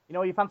 Gaz.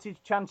 You fancy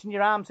chancing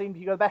your arm, seeing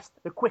if you're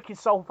the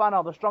quickest Salford fan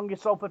or the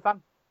strongest Salford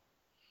fan?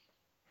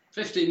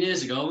 15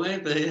 years ago,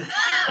 maybe.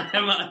 I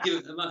might have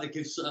given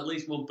at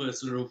least one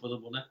person a run for the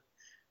money.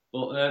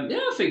 But yeah,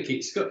 I think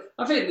it's good.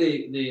 I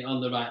think they're on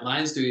the right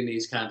lines doing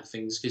these kind of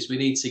things, because we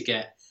need to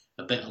get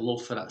a bit of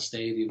love for that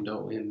stadium,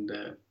 don't we, and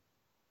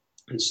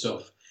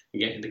stuff,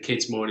 and getting the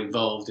kids more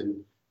involved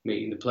in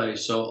meeting the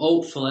players. So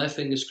hopefully,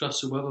 fingers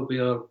crossed, the weather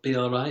will be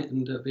all right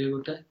and be a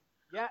good day.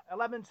 Yeah,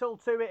 11 till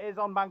 2 it is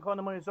on Bank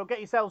Holiday Monday, so get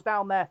yourselves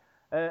down there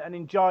and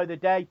enjoy the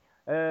day.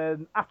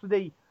 After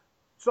the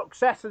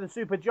success of the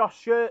Super Josh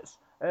shirts,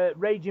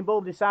 Raging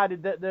Bull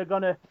decided that they're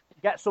going to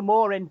get some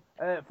more in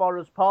for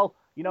us, Paul.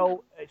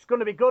 It's going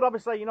to be good,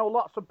 obviously.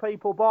 Lots of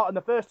people bought in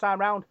the first time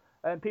round,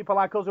 and people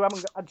like us who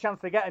haven't had a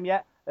chance to get them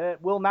yet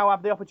will now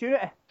have the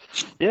opportunity.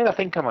 Yeah, I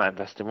think I might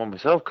invest in one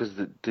myself because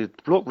they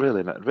look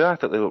really. I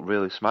thought they look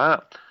really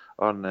smart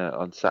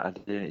on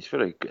Saturday, and it's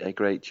for a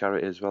great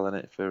charity as well, isn't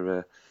it,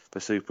 for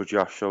Super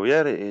Josh? So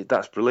yeah,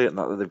 that's brilliant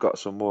that they've got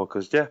some more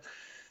because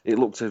it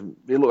looked. I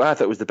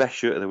thought it was the best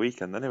shirt of the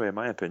weekend anyway, in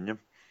my opinion.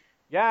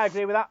 Yeah, I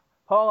agree with that,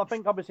 Paul. I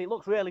think obviously it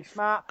looks really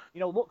smart.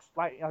 Looks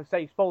like I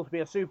say, he's supposed to be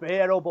a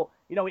superhero, but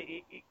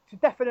it's a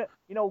definite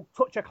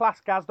touch of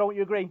class, Gaz. Don't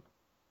you agree?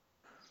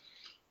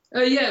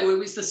 Yeah,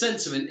 well, it's the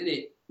sentiment, isn't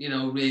it?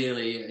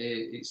 Really,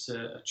 it's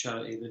a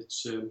charity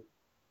that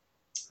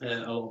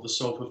a lot of the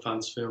Salford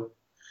fans feel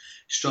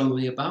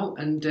strongly about,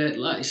 and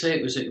like you say,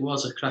 it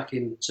was a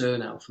cracking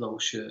turnout for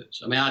those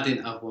shirts. I mean, I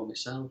didn't have one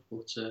myself,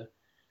 but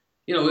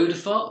who would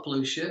have thought a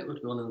blue shirt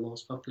would be one of the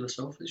most popular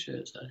Salford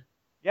shirts, eh?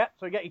 Yeah,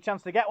 so you get your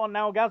chance to get one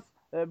now, Gaz.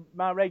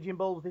 My Raging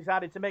Bulls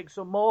decided to make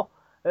some more.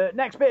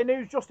 Next bit of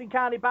news, Justin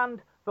Carney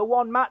banned for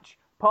one match,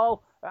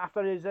 Paul,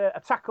 after his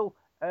a tackle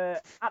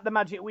at the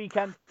Magic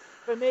weekend.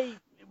 For me,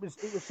 it was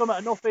something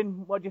of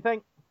nothing. What do you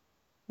think?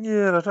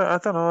 Yeah, I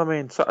don't know. I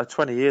mean, sort of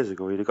 20 years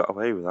ago, you'd have got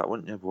away with that,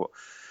 wouldn't you? But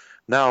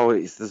now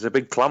there's a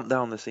big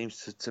clampdown, there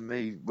seems to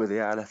me, with the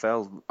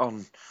NFL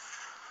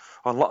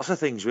on lots of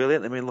things, really.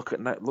 I mean, look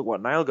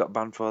what Niall got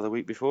banned for the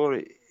week before.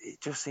 It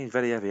just seems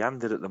very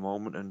heavy-handed at the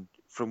moment, and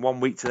from one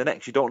week to the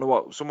next, you don't know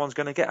what someone's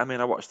going to get. I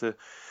mean, I watched the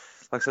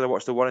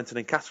Warrington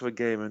and Castleford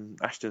game, and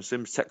Ashton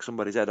Sims took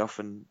somebody's head off,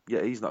 and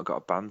yeah, he's not got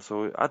a ban.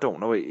 So I don't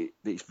know.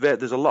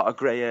 There's a lot of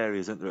grey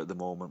areas, isn't there, at the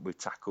moment, with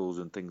tackles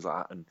and things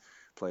like that, and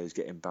players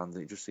getting banned.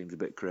 And it just seems a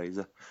bit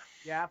crazy.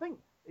 Yeah, I think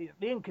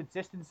the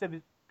inconsistency of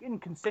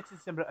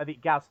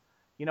it, Gaz.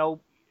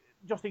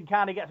 Justin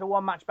Carney gets a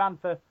one-match ban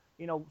for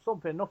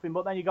something, nothing,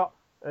 but then you got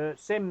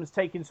Sims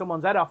taking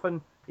someone's head off,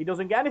 and he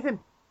doesn't get anything.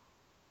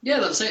 Yeah,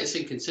 that's it. It's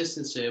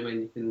inconsistency. I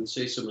mean, you can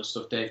see some of the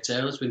stuff Dave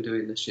Taylor's been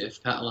doing this year for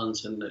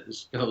Catalans, and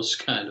it goes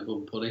kind of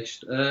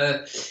unpunished.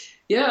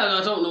 Yeah,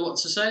 I don't know what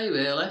to say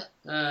really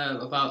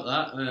about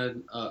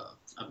that.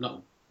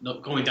 I'm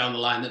not going down the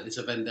line that there's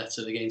a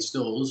vendetta against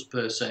us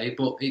per se,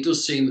 but it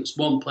does seem that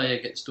one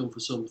player gets done for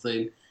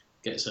something,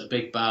 gets a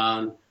big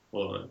ban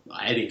or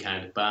any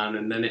kind of ban,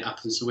 and then it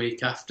happens the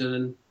week after,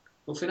 and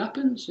nothing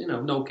happens.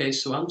 No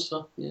case to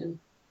answer. Yeah,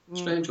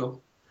 strange one.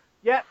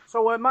 Yeah,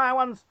 so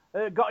Marwan's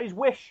got his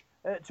wish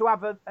to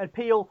have an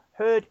appeal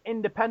heard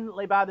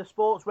independently by the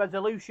Sports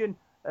Resolution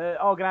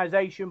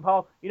Organisation,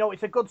 Paul.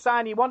 It's a good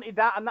sign he wanted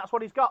that, and that's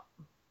what he's got.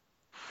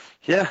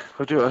 Yeah,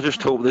 I do. I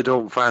just hope they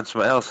don't find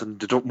something else and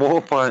deduct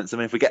more points. I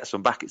mean, if we get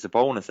some back, it's a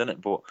bonus, isn't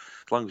it? But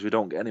as long as we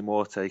don't get any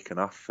more taken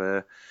off.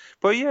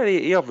 But yeah,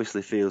 he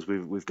obviously feels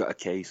we've got a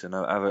case, and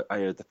I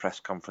heard the press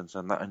conference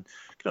on that, and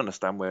I can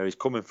understand where he's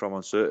coming from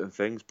on certain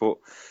things. But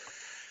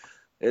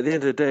at the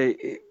end of the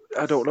day,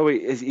 I don't know.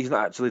 He's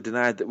not actually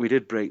denied that we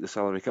did break the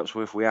salary cap. So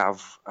if we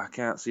have, I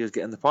can't see us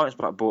getting the points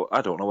back. But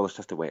I don't know. We'll just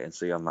have to wait and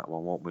see on that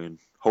one, won't we? And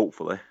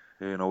hopefully,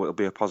 it'll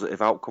be a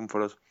positive outcome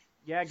for us.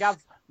 Yeah, Gaz,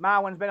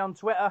 Marwan's been on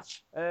Twitter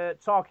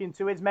talking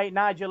to his mate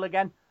Nigel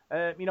again.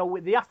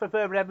 They asked for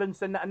further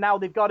evidence, and now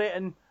they've got it,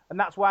 and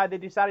that's why they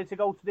decided to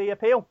go to the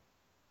appeal.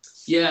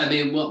 Yeah, I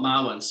mean, what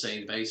Marwan's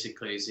saying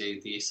basically is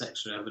the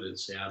extra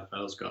evidence the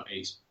RFL's got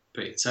is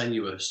pretty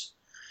tenuous.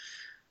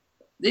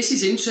 This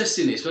is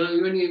interesting.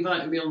 When you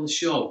invited me on the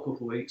show a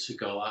couple of weeks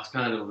ago, I was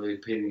kind of the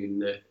opinion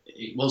that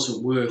it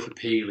wasn't worth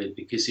appealing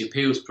because the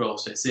appeals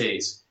process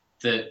is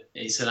that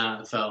it's an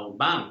RFL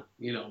ban,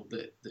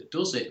 that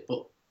does it.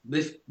 But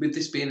with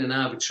this being an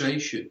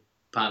arbitration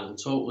panel,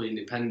 totally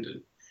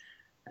independent,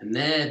 and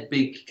their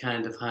big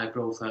kind of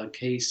high-profile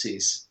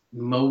cases,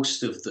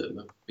 most of them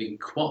have been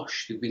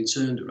quashed, they've been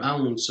turned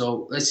around.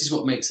 So this is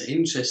what makes it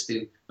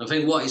interesting. I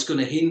think what it's going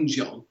to hinge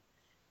on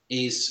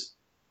is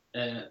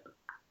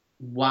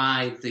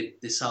why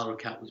the salary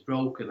cap was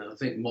broken. And I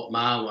think what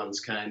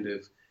Marwan's kind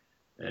of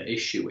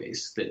issue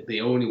is that they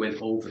only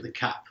went over the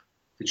cap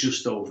for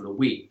just over a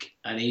week,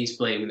 and he's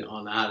blaming it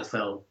on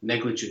RFL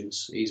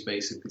negligence. He's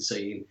basically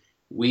saying,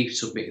 we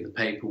submitted the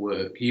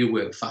paperwork, you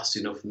weren't fast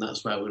enough, and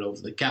that's why we're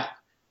over the cap.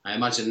 I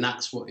imagine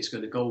that's what he's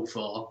going to go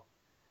for,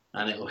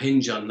 and it'll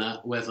hinge on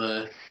that,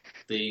 whether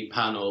the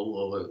panel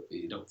or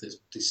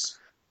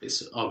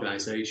this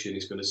organisation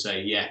is going to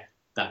say, yeah,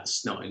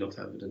 that's not enough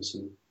evidence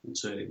and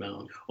turn it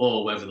round,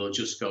 or whether they'll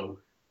just go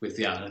with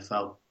the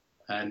RFL.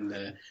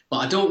 But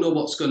I don't know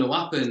what's going to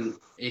happen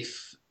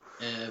if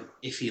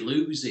he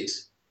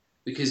loses,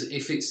 because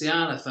if it's the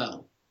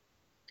RFL,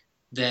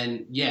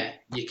 then yeah,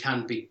 you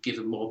can be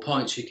given more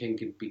points, you can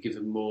be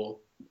given more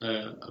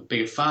a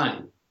bigger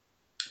fine.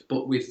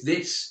 But with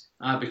this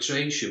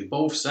arbitration,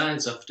 both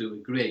sides have to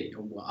agree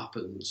on what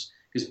happens,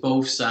 because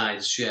both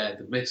sides share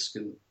the risk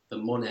and the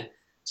money.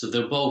 So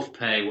they'll both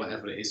pay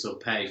whatever it is. They'll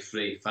pay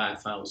 3,000,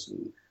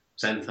 5,000,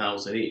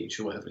 10,000 each,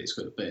 or whatever it's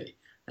going to be,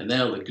 and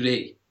they'll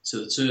agree to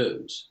the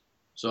terms.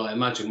 So I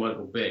imagine what it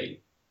will be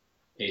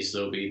is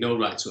there'll be no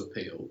right to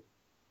appeal,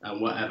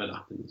 and whatever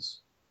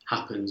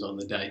happens on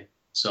the day.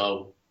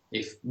 So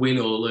if win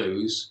or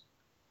lose,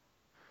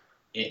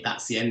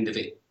 that's the end of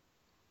it.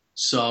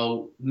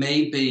 So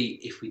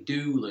maybe if we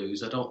do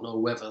lose, I don't know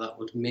whether that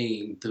would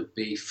mean there'd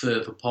be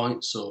further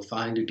points or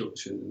fine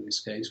deduction in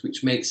this case,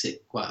 which makes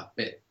it quite a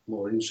bit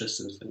more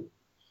interesting, I think.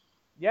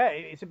 Yeah,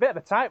 it's a bit of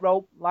a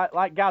tightrope,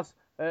 like Gaz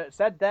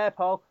said there,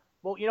 Paul.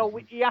 But,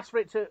 he asked for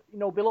it to,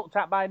 be looked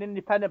at by an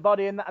independent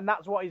body, and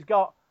that's what he's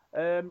got.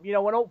 And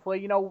hopefully,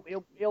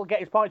 he'll get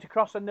his points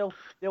across, and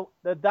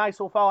the dice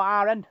will fall at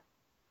our end.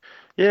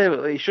 Yeah,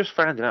 well, he's just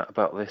finding out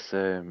about this.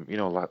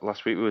 Like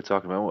last week we were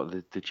talking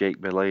about the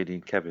Jake Mullaney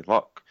and Kevin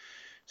Locke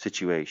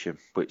situation,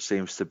 which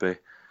seems to be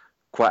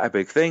quite a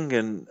big thing.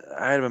 And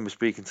I remember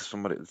speaking to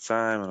somebody at the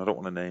time, and I don't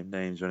want to name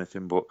names or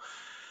anything, but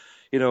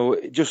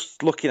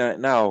just looking at it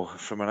now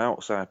from an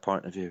outside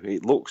point of view,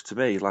 it looks to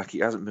me like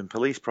it hasn't been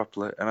policed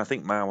properly. And I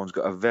think Marwan's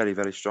got a very,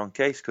 very strong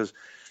case, because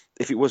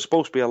if it was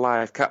supposed to be a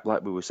live cap,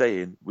 like we were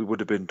saying, we would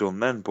have been done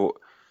then. But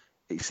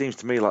it seems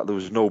to me like there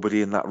was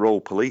nobody in that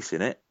role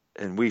policing it.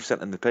 And we've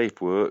sent in the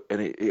paperwork,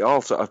 and it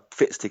all sort of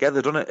fits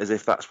together, doesn't it? As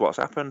if that's what's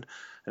happened.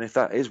 And if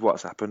that is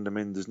what's happened, I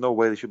mean, there's no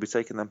way they should be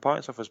taking them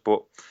points off us.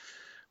 But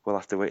we'll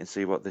have to wait and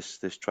see what this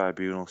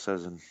tribunal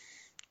says and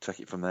take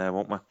it from there,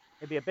 won't we?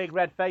 It'd be a big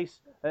red face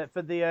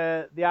for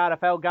the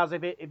RFL, Gaz,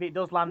 if it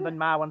does land in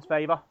Marwan's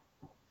favour.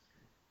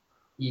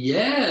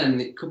 Yeah, and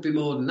it could be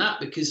more than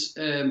that, because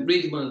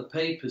reading one of the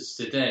papers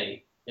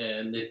today,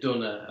 they've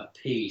done a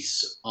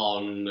piece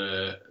on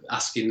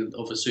asking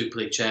other Super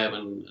League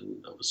chairman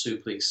and other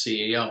Super League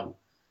CEO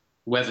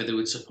whether they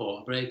would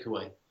support a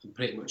breakaway. And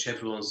pretty much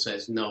everyone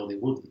says no, they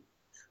wouldn't.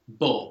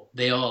 But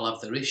they all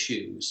have their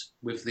issues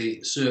with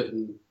the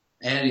certain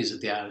areas of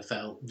the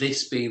RFL,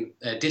 this being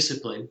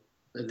discipline,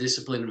 a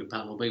disciplinary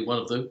panel being one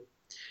of them,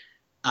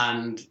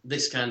 and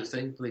this kind of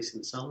thing,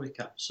 policing the salary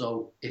cap.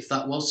 So if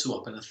that was to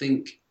happen, I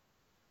think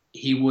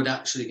he would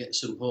actually get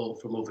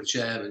support from other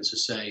chairmen to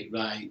say,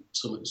 right,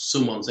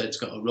 someone's head's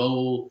got a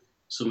roll,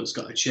 someone's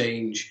got to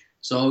change.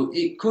 So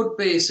it could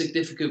be a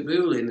significant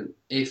ruling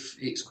if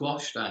it's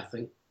quashed, I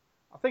think.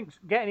 I think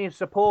getting his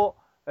support,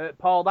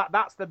 Paul,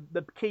 that's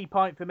the key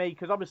point for me,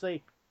 because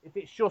obviously if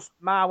it's just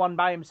Marwan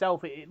by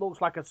himself, it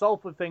looks like a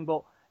Salford thing,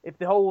 but if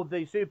the whole of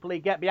the Super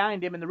League get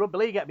behind him and the Rugby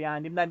League get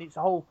behind him, then it's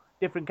a whole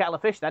different kettle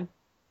of fish then.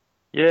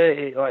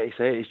 Yeah, like you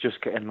say, it's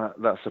just getting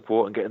that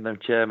support and getting them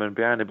chairmen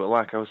behind it. But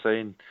like I was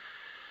saying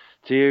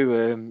to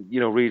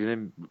you, reading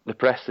in the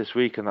press this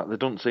week and that, there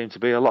doesn't seem to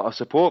be a lot of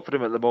support for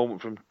him at the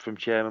moment from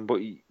chairmen.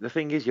 But the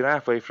thing is, you're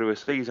halfway through a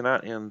season,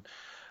 aren't you? And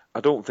I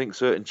don't think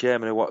certain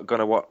chairmen are going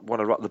to want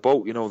to rock the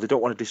boat. They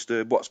don't want to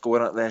disturb what's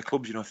going on at their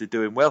clubs, if they're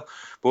doing well.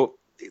 But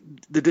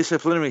the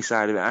disciplinary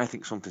side of it, I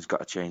think something's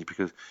got to change,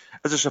 because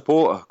as a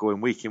supporter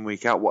going week in,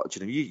 week out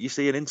watching him, you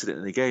see an incident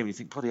in the game and you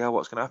think, bloody hell,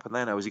 what's going to happen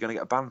there now? Is he going to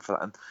get a ban for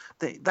that?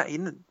 And that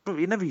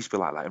you never used to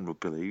be like that in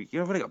rugby league.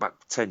 You've only got back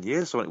 10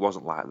 years, so it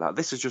wasn't like that.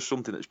 This is just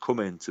something that's come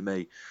in to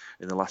me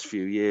in the last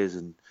few years,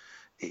 and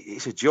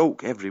it's a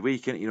joke every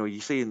week, isn't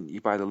it?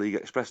 You buy the League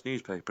Express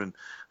newspaper and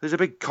there's a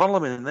big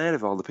column in there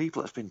of all the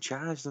people that's been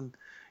charged. And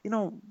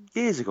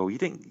years ago, you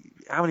think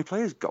how many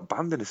players got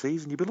banned in a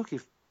season? You'd be lucky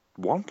if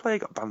one player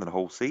got banned in a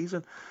whole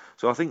season.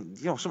 So I think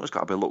something's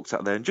got to be looked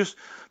at there, and just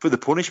for the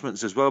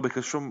punishments as well,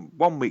 because from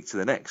one week to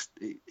the next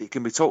it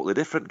can be totally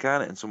different,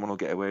 can't it? And someone will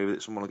get away with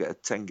it, someone will get a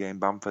 10-game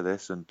ban for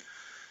this, and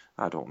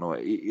I don't know.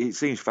 It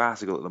seems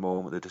farcical at the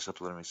moment, the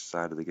disciplinary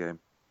side of the game.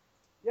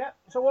 Yeah.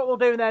 So what we'll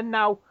do then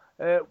now,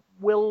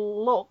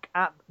 we'll look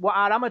at what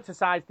our amateur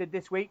sides did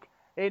this week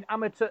in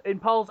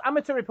Paul's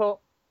amateur report.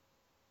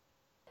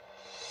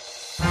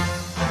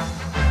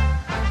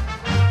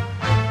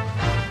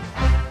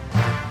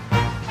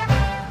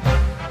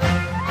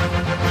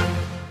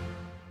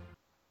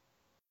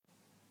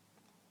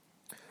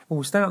 Well,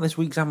 we start this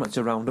week's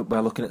amateur roundup by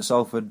looking at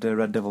Salford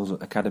Red Devils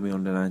Academy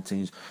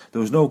under-19s. There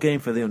was no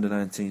game for the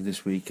under-19s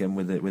this weekend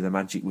with a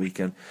Magic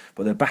weekend,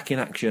 but they're back in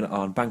action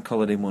on Bank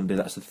Holiday Monday.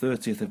 That's the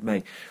 30th of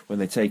May when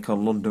they take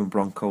on London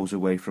Broncos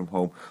away from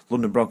home.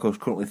 London Broncos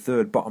currently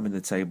third bottom in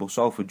the table,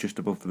 Salford just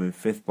above them in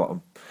fifth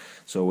bottom.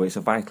 So it's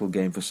a vital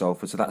game for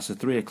Salford. So that's a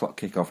 3 o'clock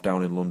kick-off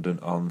down in London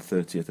on the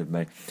 30th of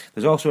May.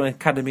 There's also an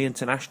Academy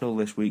International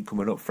this week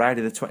coming up,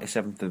 Friday the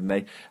 27th of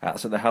May.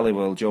 That's at the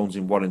Halliwell Jones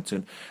in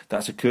Warrington.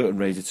 That's a curtain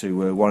raiser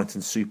to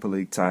Warrington Super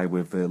League tie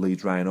with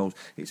Leeds Ryan Old.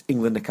 It's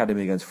England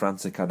Academy against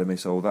France Academy,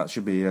 so that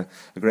should be a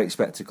great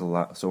spectacle.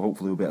 That. So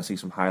hopefully we'll be able to see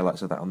some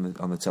highlights of that on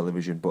the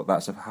television. But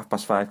that's a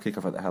 5:30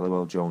 kick-off at the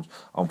Halliwell Jones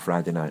on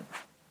Friday night.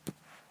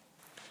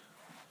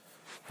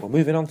 Well,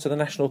 moving on to the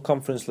National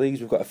Conference Leagues,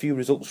 we've got a few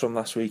results from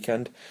last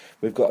weekend.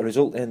 We've got a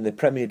result in the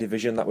Premier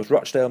Division. That was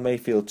Rochdale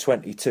Mayfield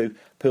 22,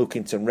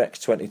 Pilkington Rex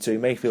 22.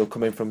 Mayfield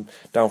coming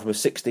down from a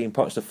 16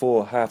 points to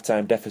 4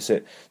 half-time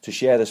deficit to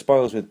share the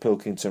spoils with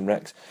Pilkington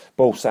Rex.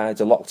 Both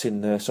sides are locked in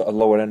the sort of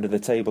lower end of the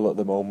table at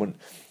the moment.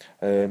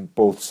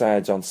 Both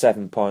sides on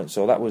 7 points,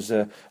 so that was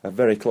a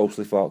very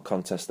closely fought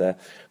contest there.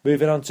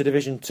 Moving on to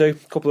Division 2,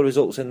 a couple of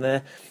results in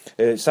there.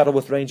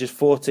 Saddleworth Rangers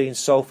 14,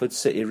 Salford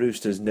City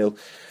Roosters 0.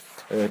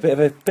 A bit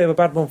of a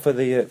bad one for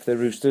the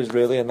Roosters,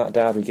 really, in that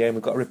derby game.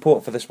 We've got a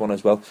report for this one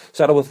as well.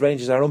 Saddleworth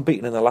Rangers are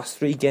unbeaten in the last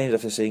 3 games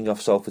after seeing off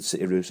Salford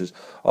City Roosters.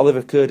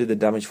 Oliver Kerr did the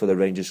damage for the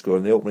Rangers score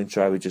in the opening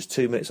try with just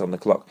 2 minutes on the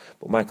clock,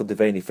 but Michael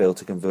Devaney failed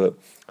to convert.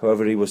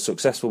 However, he was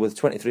successful with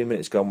 23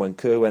 minutes gone when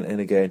Kerr went in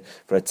again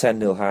for a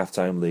 10-0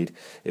 half-time lead.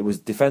 It was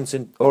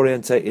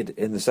defence-orientated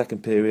in the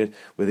second period,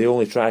 with the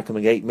only try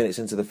coming 8 minutes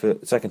into the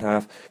second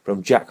half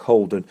from Jack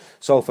Holden.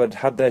 Salford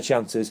had their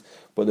chances,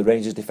 but the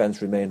Rangers'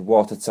 defence remained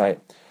watertight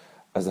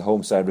as the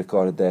home side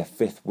recorded their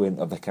 5th win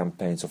of the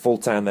campaign. So full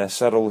time there,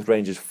 Saddleworth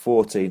Rangers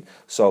 14,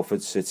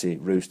 Salford City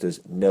Roosters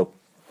 0.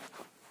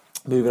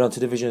 Moving on to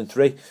Division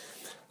 3, a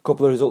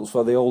couple of results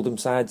for the Oldham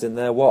sides in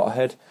there.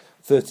 Waterhead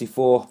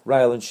 34,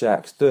 Ryland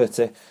Sharks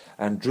 30,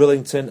 and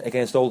Drillington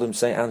against Oldham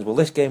St Anne's. Well,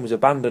 this game was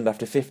abandoned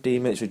after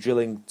 15 minutes with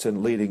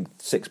Drillington leading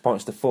 6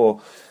 points to 4.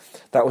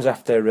 That was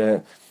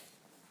after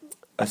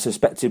a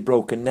suspected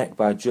broken neck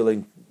by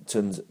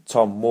Drillington's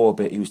Tom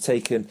Morby. He was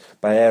taken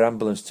by air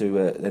ambulance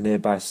to the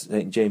nearby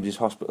St James's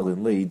Hospital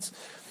in Leeds,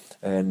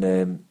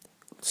 and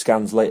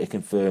scans later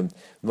confirmed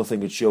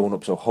nothing had shown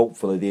up, so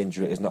hopefully the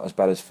injury is not as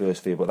bad as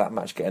first feared. But that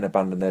match getting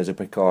abandoned there as a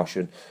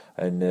precaution,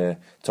 and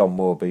Tom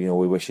Morby,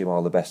 we wish him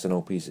all the best and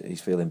hope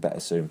he's feeling better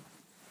soon.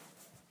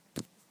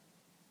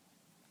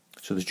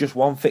 So there's just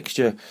one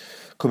fixture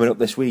coming up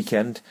this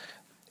weekend.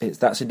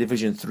 That's in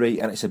Division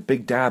 3, and it's a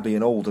big derby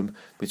in Oldham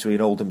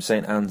between Oldham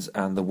St Anne's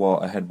and the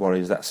Waterhead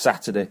Warriors. That's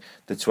Saturday,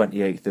 the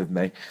 28th of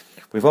May.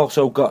 We've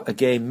also got a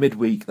game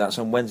midweek. That's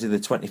on Wednesday, the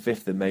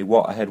 25th of May.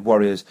 Waterhead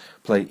Warriors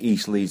play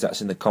East Leeds.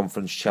 That's in the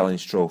Conference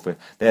Challenge Trophy.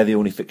 They're the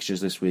only fixtures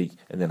this week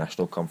in the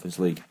National Conference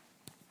League.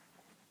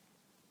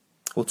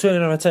 We'll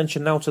turn our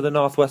attention now to the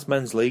North West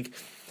Men's League.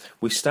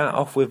 We start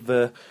off with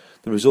the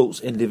results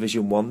in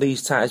Division 1.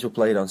 These ties were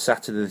played on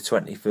Saturday the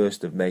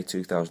 21st of May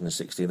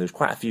 2016. There was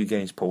quite a few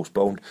games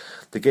postponed.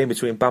 The game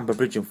between Bamber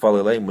Bridge and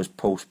Folly Lane was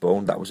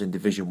postponed. That was in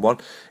Division 1.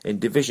 In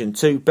Division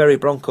 2, Bury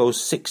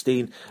Broncos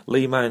 16,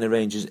 Lee Minor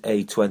Rangers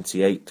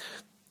A28,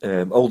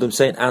 Oldham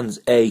St Anne's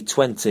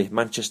A20,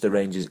 Manchester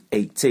Rangers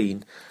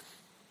 18.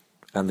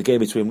 And the game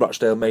between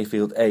Rochdale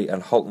Mayfield A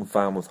and Halton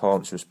Farmouth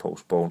Hornets was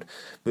postponed.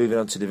 Moving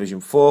on to Division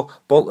 4,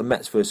 Bolton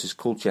Mets versus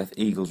Culcheth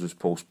Eagles was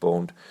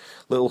postponed.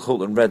 Little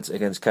Hulton Reds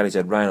against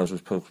Caryshead Rhinos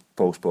was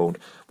postponed.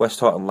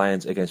 West Horton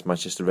Lions against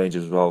Manchester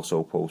Rangers was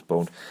also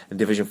postponed. In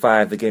Division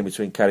 5, the game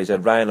between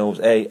Caryshead Rhinos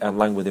A and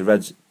Langworthy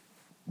Reds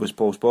was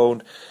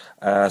postponed.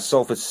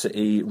 Salford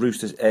City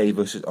Roosters A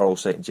versus Oral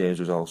St James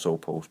was also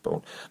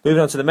postponed.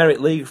 Moving on to the Merit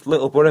League,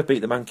 Littleborough beat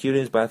the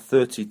Mancunians by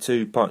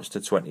 32 points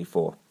to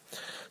 24.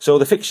 So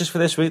the fixtures for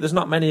this week, there's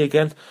not many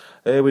again.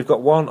 We've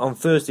got one on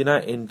Thursday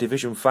night in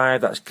Division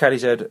 5. That's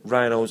Caryshead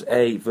Rhinos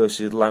A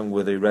versus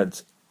Langworthy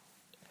Reds.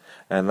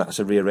 And that's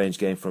a rearranged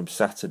game from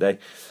Saturday.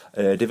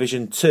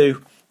 Division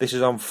 2, this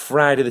is on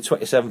Friday the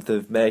 27th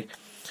of May.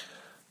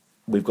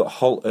 We've got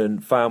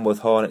Halton Farmouth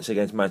Hornets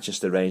against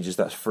Manchester Rangers.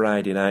 That's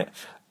Friday night.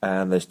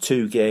 And there's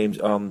 2 games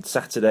on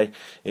Saturday.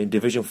 In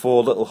Division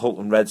 4, Little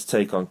Hulton Reds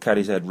take on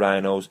Caryshead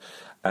Rhinos.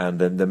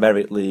 And in the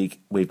Merit League,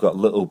 we've got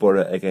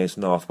Littleborough against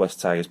North West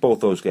Tigers.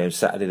 Both those games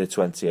Saturday the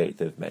 28th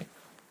of May.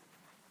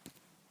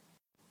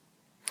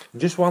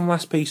 And just one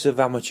last piece of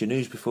amateur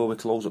news before we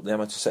close up the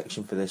amateur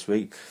section for this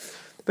week.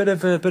 Bit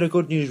of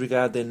good news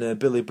regarding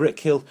Billy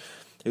Brickhill,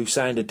 who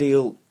signed a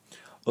deal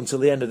until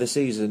the end of the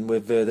season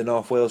with the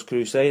North Wales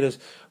Crusaders.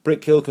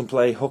 Brickhill can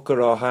play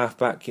hooker or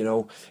half-back,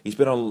 He's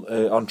been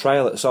on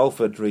trial at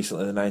Salford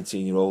recently, the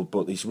 19-year-old,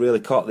 but he's really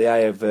caught the eye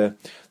of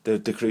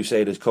the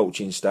Crusaders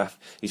coaching staff.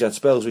 He's had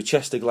spells with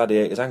Chester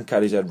Gladiators and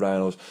Caryshead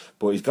Rhinos,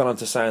 but he's gone on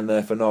to sign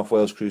there for North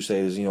Wales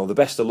Crusaders. The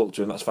best of luck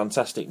to him. That's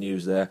fantastic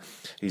news there.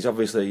 He's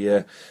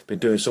obviously been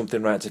doing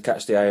something right to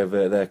catch the eye of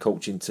their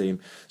coaching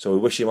team, so we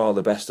wish him all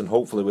the best, and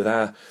hopefully with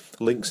our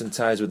links and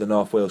ties with the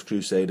North Wales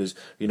Crusaders,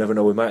 you never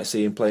know, we might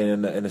see him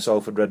playing in a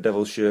Salford Red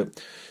Devils shirt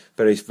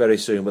very, very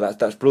soon. But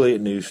that's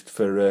brilliant news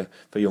for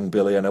young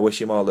Billy, and I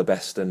wish him all the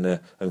best and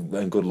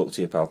good luck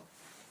to you, pal.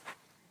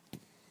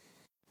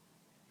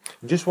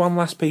 And just one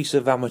last piece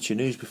of amateur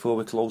news before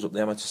we close up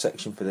the amateur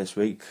section for this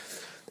week.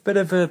 Bit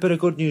of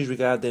good news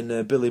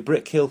regarding Billy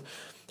Brickhill,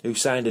 who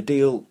signed a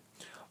deal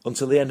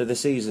until the end of the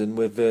season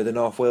with the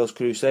North Wales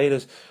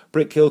Crusaders.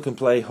 Brickhill can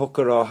play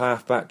hooker or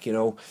half-back,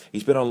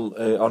 He's been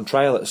on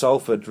trial at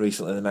Salford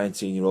recently, the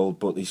 19-year-old,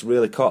 but he's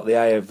really caught the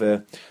eye of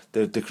the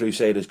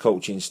Crusaders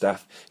coaching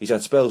staff. He's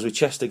had spells with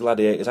Chester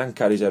Gladiators and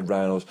Caryshead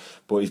Rhinos,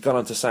 but he's gone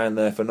on to sign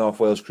there for North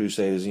Wales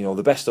Crusaders.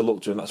 The best of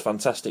luck to him. That's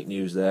fantastic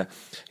news there.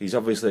 He's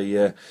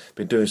obviously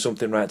been doing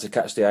something right to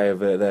catch the eye of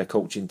their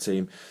coaching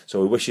team,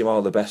 so we wish him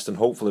all the best, and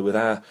hopefully with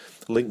our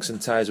links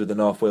and ties with the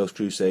North Wales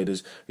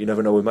Crusaders, you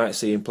never know, we might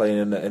see him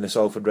playing in a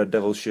Salford Red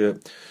Devils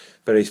shirt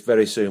very,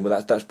 very soon.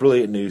 But that's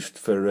brilliant news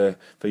for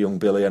young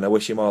Billy, and I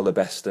wish him all the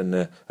best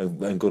and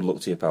good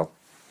luck to you, pal.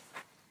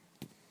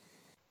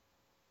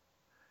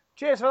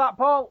 Cheers for that,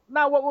 Paul.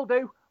 Now what we'll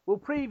do, we'll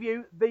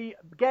preview the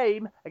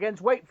game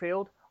against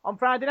Wakefield on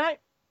Friday night.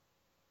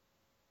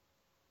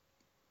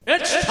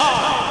 It's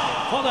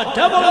time for the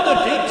Devil in the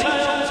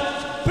Details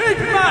Big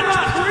Match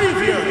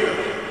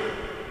Preview.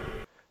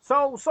 So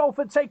So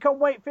Salford take on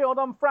Wakefield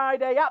on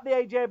Friday at the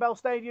AJ Bell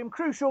Stadium.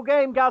 Crucial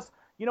game, Gaz.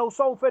 You know,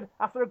 Salford,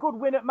 after a good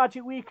win at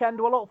Magic Weekend,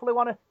 will hopefully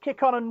want to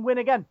kick on and win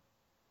again.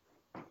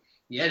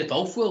 Yeah, they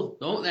both will,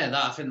 don't they?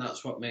 I think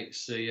that's what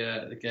makes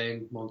the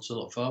game one to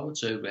look forward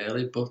to,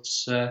 really. But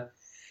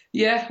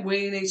yeah,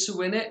 we need to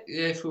win it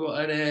if we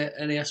want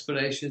any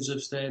aspirations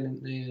of staying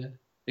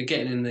in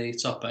getting in the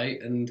top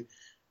 8. And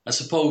I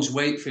suppose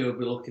Wakefield will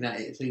be looking at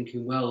it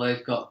thinking, well,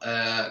 they've got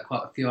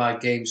quite a few hard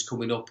games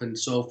coming up, and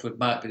Salford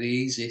might be the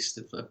easiest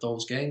of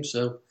those games.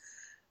 So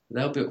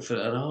they'll be up for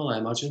it at all, I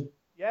imagine.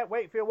 Yeah,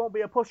 Wakefield won't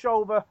be a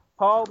pushover,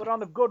 Paul. They're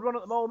on a good run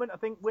at the moment. I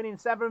think winning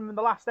 7 in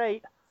the last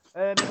 8.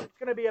 It's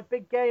going to be a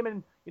big game,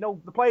 and you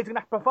know the players are going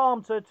to have to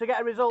perform to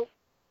get a result.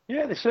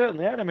 Yeah, they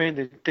certainly are. I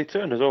mean, they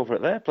turned us over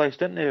at their place,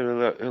 didn't they,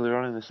 earlier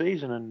on in the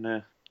season, and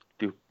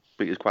they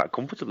beat us quite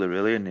comfortably,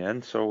 really, in the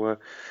end. So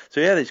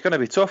yeah, it's going to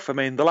be tough. I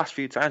mean, the last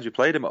few times we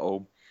played them at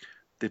home,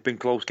 they've been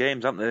close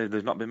games, haven't they?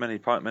 There's not been many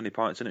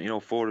points in it. You know,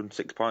 4 and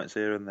 6 points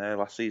here and there.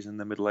 Last season, in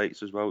the middle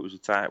 8s as well, it was a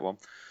tight one.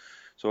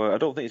 So I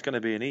don't think it's going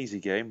to be an easy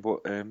game,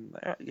 but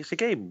it's a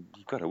game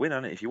you've got to win,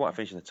 hasn't it? If you want to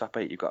finish in the top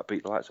 8, you've got to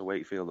beat the likes of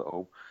Wakefield at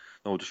home.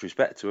 No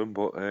disrespect to them,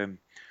 but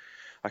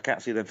I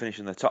can't see them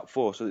finishing in the top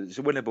 4. So it's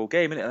a winnable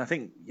game, isn't it? And I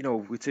think, you know,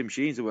 with Tim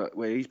Sheens,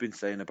 where he's been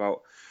saying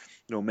about,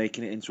 you know,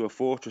 making it into a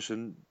fortress.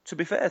 And to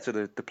be fair to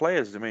the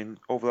players, I mean,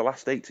 over the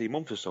last 18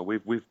 months or so,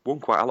 we've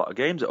won quite a lot of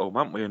games at home,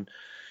 haven't we? And,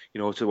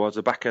 you know, towards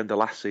the back end of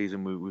last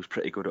season, we was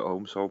pretty good at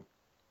home. So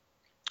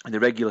in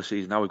the regular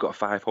season, now we've got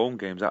 5 home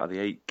games out of the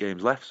 8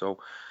 games left. So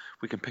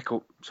we can pick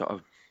up sort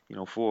of, you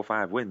know, 4 or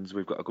 5 wins.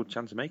 We've got a good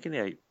chance of making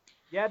the 8.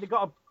 Yeah, they've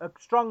got a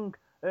strong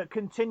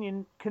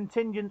contingent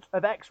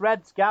of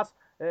ex-Reds, Gaz,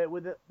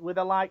 with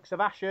the likes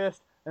of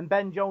Ashurst and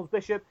Ben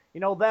Jones-Bishop.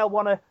 You know, they'll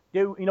want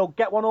to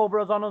get one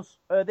over us on us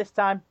this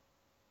time.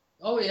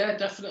 Oh yeah,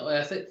 definitely.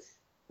 I think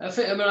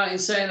I'm right in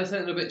saying I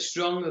think they're a bit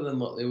stronger than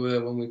what they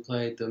were when we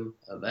played them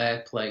at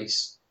their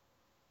place.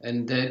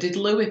 And did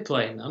Louis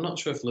play? I'm not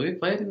sure if Louis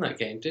played in that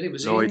game. Did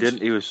he? No, he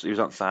didn't. He was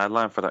on the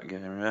sideline for that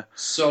game. Yeah.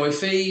 So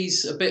if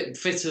he's a bit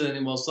fitter than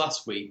he was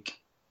last week.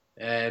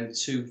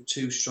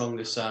 Two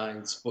stronger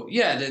sides, but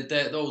yeah,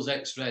 those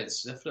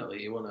ex-Reds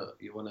definitely you want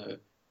to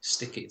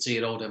stick it to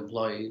your old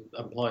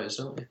employers,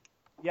 don't you?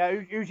 Yeah,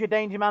 who's your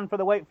danger man for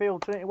the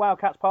Wakefield Trinity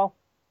Wildcats, Paul?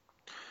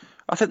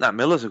 I think that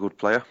Miller's a good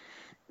player.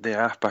 The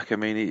halfback, I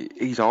mean,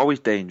 he's always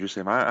dangerous.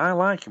 I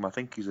like him. I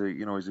think he's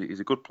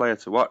a good player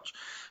to watch.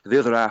 The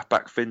other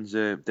halfback, Finn's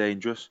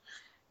dangerous.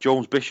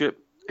 Jones Bishop,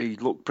 he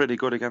looked pretty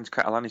good against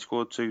Catalan. He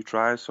scored 2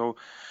 tries, so.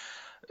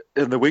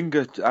 And the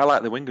winger, I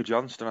like the winger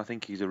Johnston. I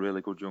think he's a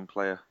really good young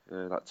player,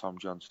 that Tom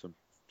Johnston.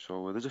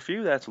 So there's a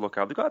few there to look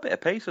at. They've got a bit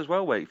of pace as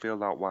well,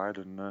 Wakefield out wide,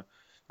 and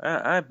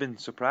I've been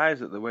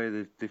surprised at the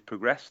way they've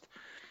progressed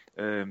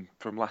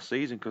from last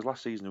season, because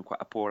last season they were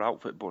quite a poor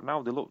outfit, but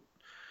now they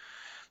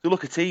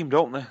look a team,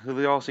 don't they?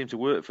 They all seem to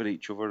work for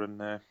each other, and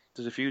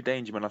there's a few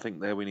danger men I think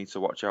there we need to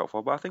watch out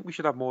for, but I think we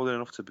should have more than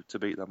enough to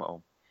beat them at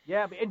home.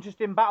 Yeah, it'll be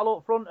interesting battle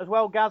up front as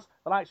well, Gaz.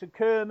 The likes of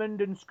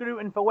Kermond and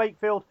Scruton for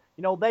Wakefield.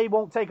 You know, they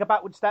won't take a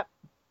backward step.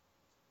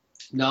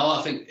 No,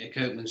 I think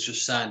Kirkman's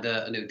just signed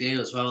a new deal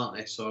as well,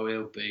 hasn't he? So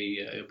he'll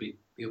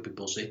be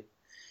buzzy.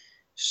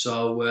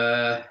 So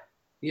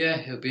yeah,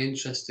 it'll be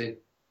interesting.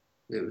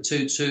 It were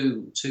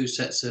two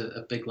sets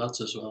of big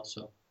lads as well.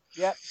 So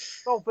yeah,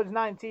 Salford's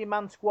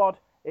 19-man squad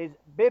is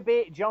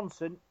Bibby,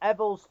 Johnson,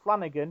 Evels,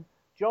 Flanagan,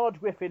 George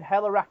Griffin,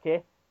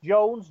 Helaraki,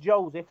 Jones,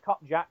 Joseph,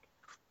 Kopjak,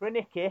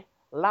 Frenicki,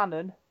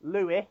 Lannon,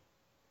 Louis,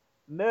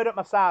 Murdoch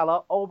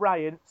Masala,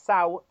 O'Brien,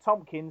 Sow,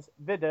 Tompkins,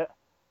 Vidot,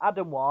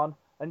 Adam Warren,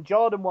 and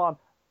Jordan Warren.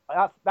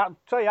 That's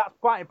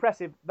quite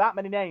impressive. That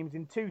many names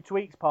in 2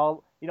 tweaks,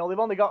 Paul. You know, they've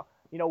only got,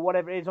 you know,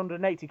 whatever it is,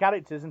 180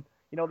 characters, and,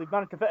 you know, they've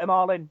managed to fit them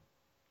all in.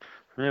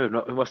 Yeah,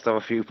 we must have a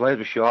few players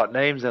with short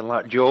names then,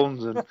 like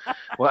Jones and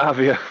what have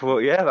you. But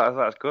yeah,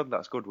 that's good.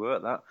 That's good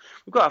work. That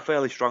we've got a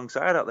fairly strong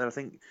side out there. I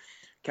think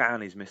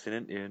Carney's missing,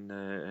 isn't he?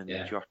 And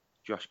yeah.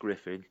 Josh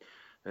Griffin.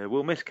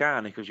 We'll miss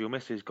Carney because you'll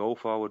miss his goal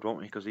forward, won't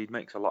we? Because he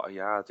makes a lot of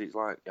yards. It's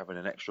like having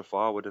an extra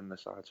forward in the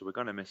side, so we're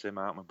going to miss him,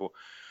 aren't we? But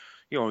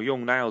you know,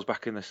 young Niles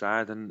back in the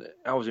side, and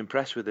I was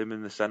impressed with him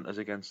in the centres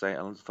against St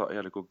Helens. I thought he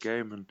had a good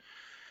game, and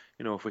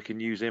you know, if we can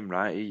use him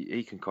right,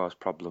 he can cause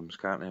problems,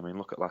 can't he? I mean,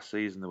 look at last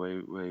season, the way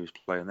he was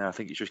playing there. I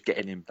think it's just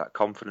getting him that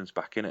confidence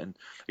back in it, and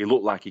he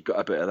looked like he got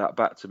a bit of that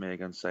back to me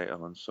against St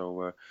Helens.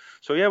 So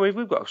yeah,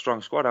 we've got a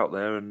strong squad out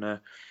there, and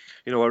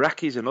you know,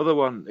 Araki's another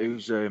one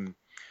who's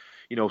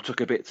you know,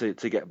 took a bit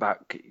to get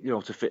back, you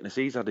know, to fitness.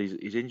 He's had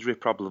his injury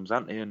problems,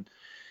 hasn't he? And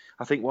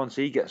I think once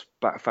he gets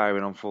back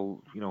firing on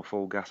full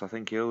gas, I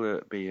think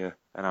he'll be an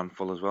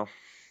handful as well.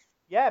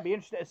 Yeah, it'd be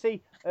interesting to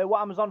see what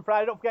happens on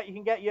Friday. Don't forget you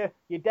can get your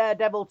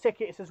Daredevil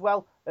tickets as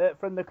well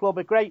from the club.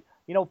 A great,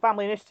 you know,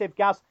 family initiative,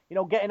 Gaz. You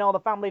know, getting all the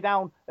family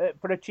down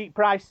for a cheap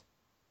price.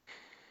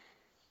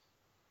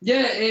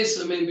 Yeah, it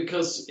is. I mean,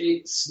 because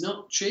it's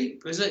not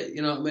cheap, is it?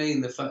 You know what I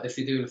mean? If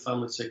you're doing a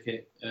family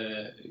ticket,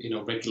 you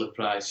know, regular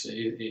price,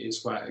 it is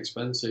quite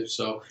expensive.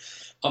 So,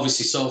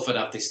 obviously, Salford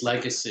have this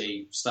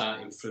legacy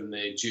starting from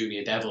the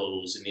Junior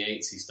Devils in the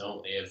 80s,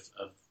 don't they? Of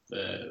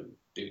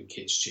doing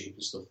kids cheap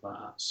and stuff like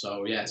that.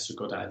 So yeah, it's a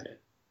good idea.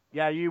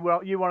 Yeah, you were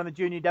one of the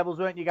Junior Devils,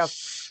 weren't you,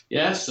 Gaz?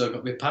 Yeah, so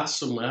got me pass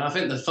somewhere. I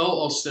think the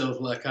photo's still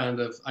kind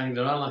of hanging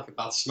around like a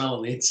bad smell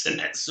on the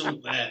internet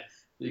somewhere.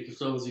 You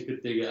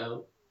could dig it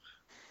out.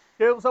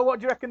 Cool. So what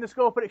do you reckon the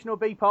score prediction will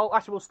be, Paul?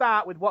 Actually, we'll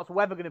start with what's the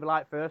weather going to be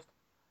like first.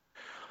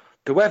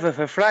 The weather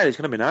for Friday is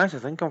going to be nice, I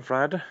think, on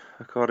Friday,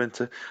 according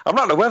to... I'm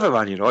not the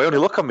weatherman, you know. I only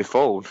look on my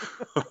phone.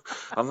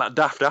 I'm that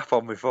daft app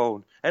on my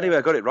phone. Anyway,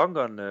 I got it wrong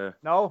on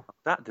no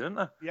that, didn't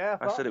I? Yeah.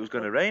 I said it was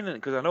going to rain,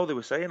 because I know they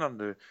were saying on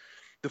the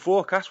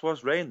forecast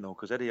was rain, though,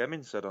 because Eddie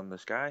Hemmings said on the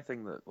Sky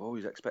thing that,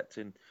 he's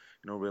expecting,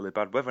 really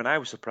bad weather. And I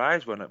was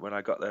surprised when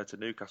I got there to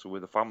Newcastle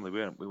with the family.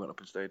 We went up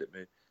and stayed at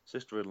my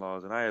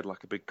sister-in-law's, and I had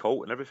like a big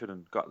coat and everything,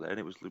 and got there, and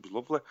it was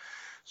lovely.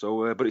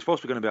 So, but it's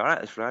supposed to be going to be all right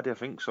this Friday, I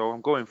think. So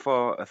I'm going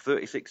for a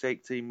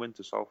 36-18 win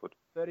to Salford.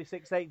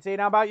 36-18.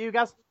 How about you,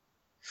 Gaz?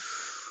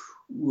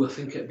 Ooh, I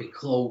think it'd be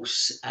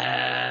close.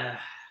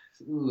 Let's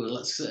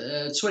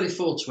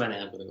 24-20.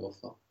 I'm going to go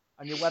for.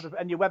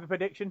 And your weather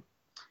prediction?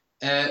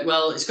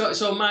 Well, it's got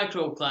its own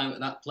microclimate,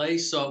 that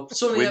place, so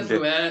sunny windy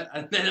everywhere,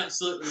 and then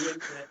absolutely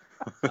windy.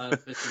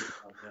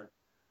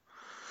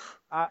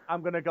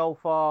 I'm going to go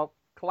for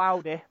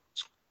cloudy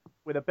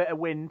with a bit of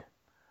wind,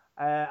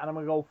 and I'm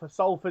going to go for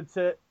Salford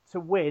to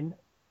win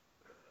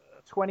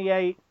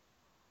 28-4.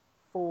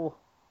 I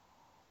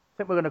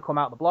think we're going to come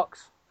out the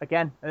blocks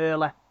again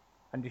early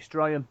and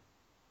destroy them.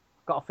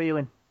 Got a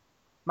feeling.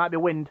 Might be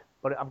wind,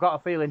 but I've got a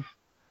feeling.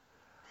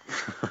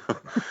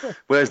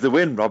 Where's the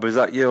win, Rob? Is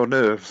that your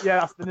nerves?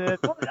 Yeah, that's the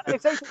nerves.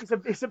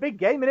 It's a big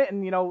game, isn't it?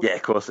 And yeah,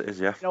 of course it is.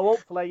 Yeah.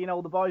 Hopefully,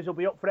 the boys will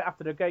be up for it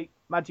after the great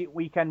Magic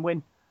weekend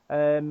win.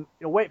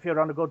 Wakefield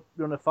are on a good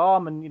run of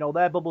form, and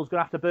their bubble's going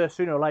to have to burst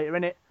sooner or later,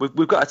 innit?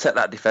 We've got to take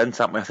that defence,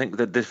 haven't we? I think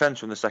the defence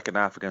from the second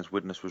half against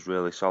Widnes was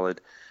really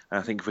solid, and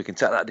I think if we can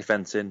take that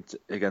defence in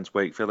against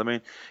Wakefield, I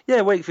mean,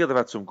 yeah, Wakefield have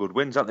had some good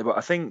wins, haven't they? But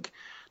I think,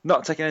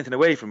 not taking anything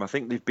away from them, I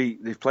think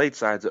they've played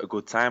sides at a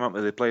good time, haven't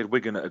they? They played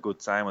Wigan at a good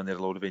time when they had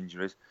a load of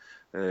injuries.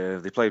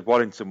 They played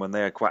Warrington when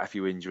they had quite a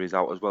few injuries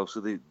out as well. So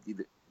they've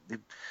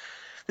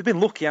been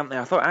lucky, haven't they?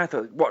 I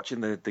thought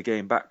watching the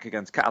game back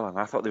against Catalan,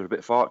 I thought they were a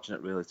bit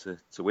fortunate really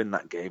to win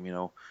that game,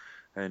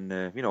 And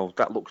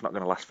that luck's not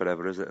going to last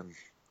forever, is it? And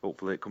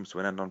hopefully it comes to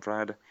an end on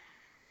Friday.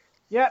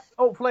 Yeah,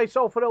 hopefully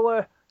Salford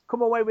will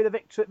come away with a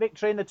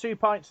victory and the 2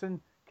 points and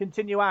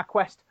continue our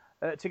quest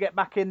to get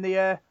back in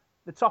the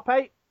top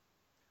 8.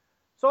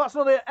 So that's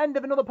another end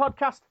of another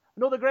podcast,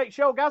 another great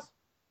show, Gaz.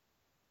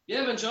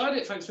 Yeah, I've enjoyed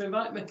it. Thanks for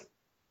inviting me.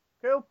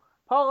 Cool.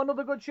 Paul,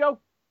 another good show.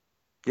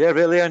 Yeah,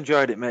 really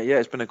enjoyed it, mate. Yeah,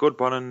 it's been a good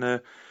one,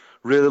 and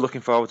really looking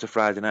forward to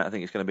Friday night. I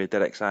think it's going to be a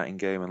dead exciting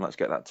game, and let's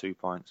get that 2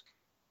 points.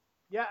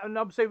 Yeah, and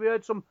obviously we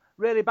heard some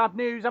really bad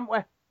news, haven't we?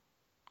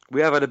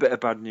 We have had a bit of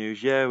bad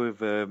news, yeah.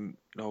 With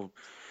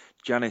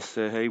Janice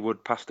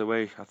Haywood passed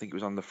away. I think it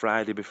was on the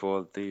Friday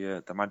before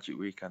the Magic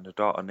weekend. Her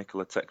daughter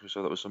Nicola texted me,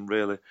 so that was some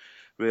really,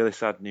 really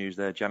sad news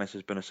there. Janice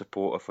has been a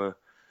supporter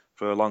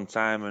for a long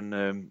time,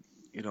 and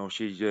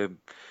she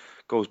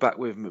goes back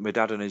with my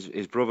dad and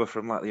his brother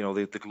from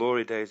the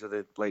glory days of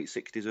the late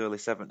 60s, early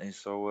 70s.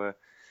 So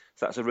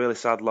that's a really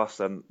sad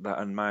loss, and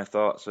my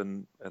thoughts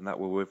and that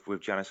were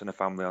with Janice and her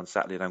family on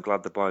Saturday. And I'm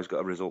glad the boys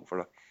got a result for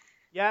her.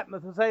 Yeah,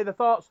 as I say, the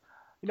thoughts,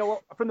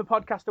 from the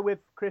podcaster with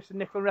Chris and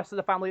Nicola and the rest of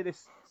the family at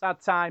this sad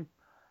time.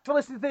 For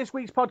listening to this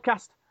week's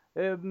podcast,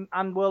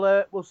 and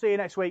we'll see you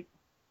next week.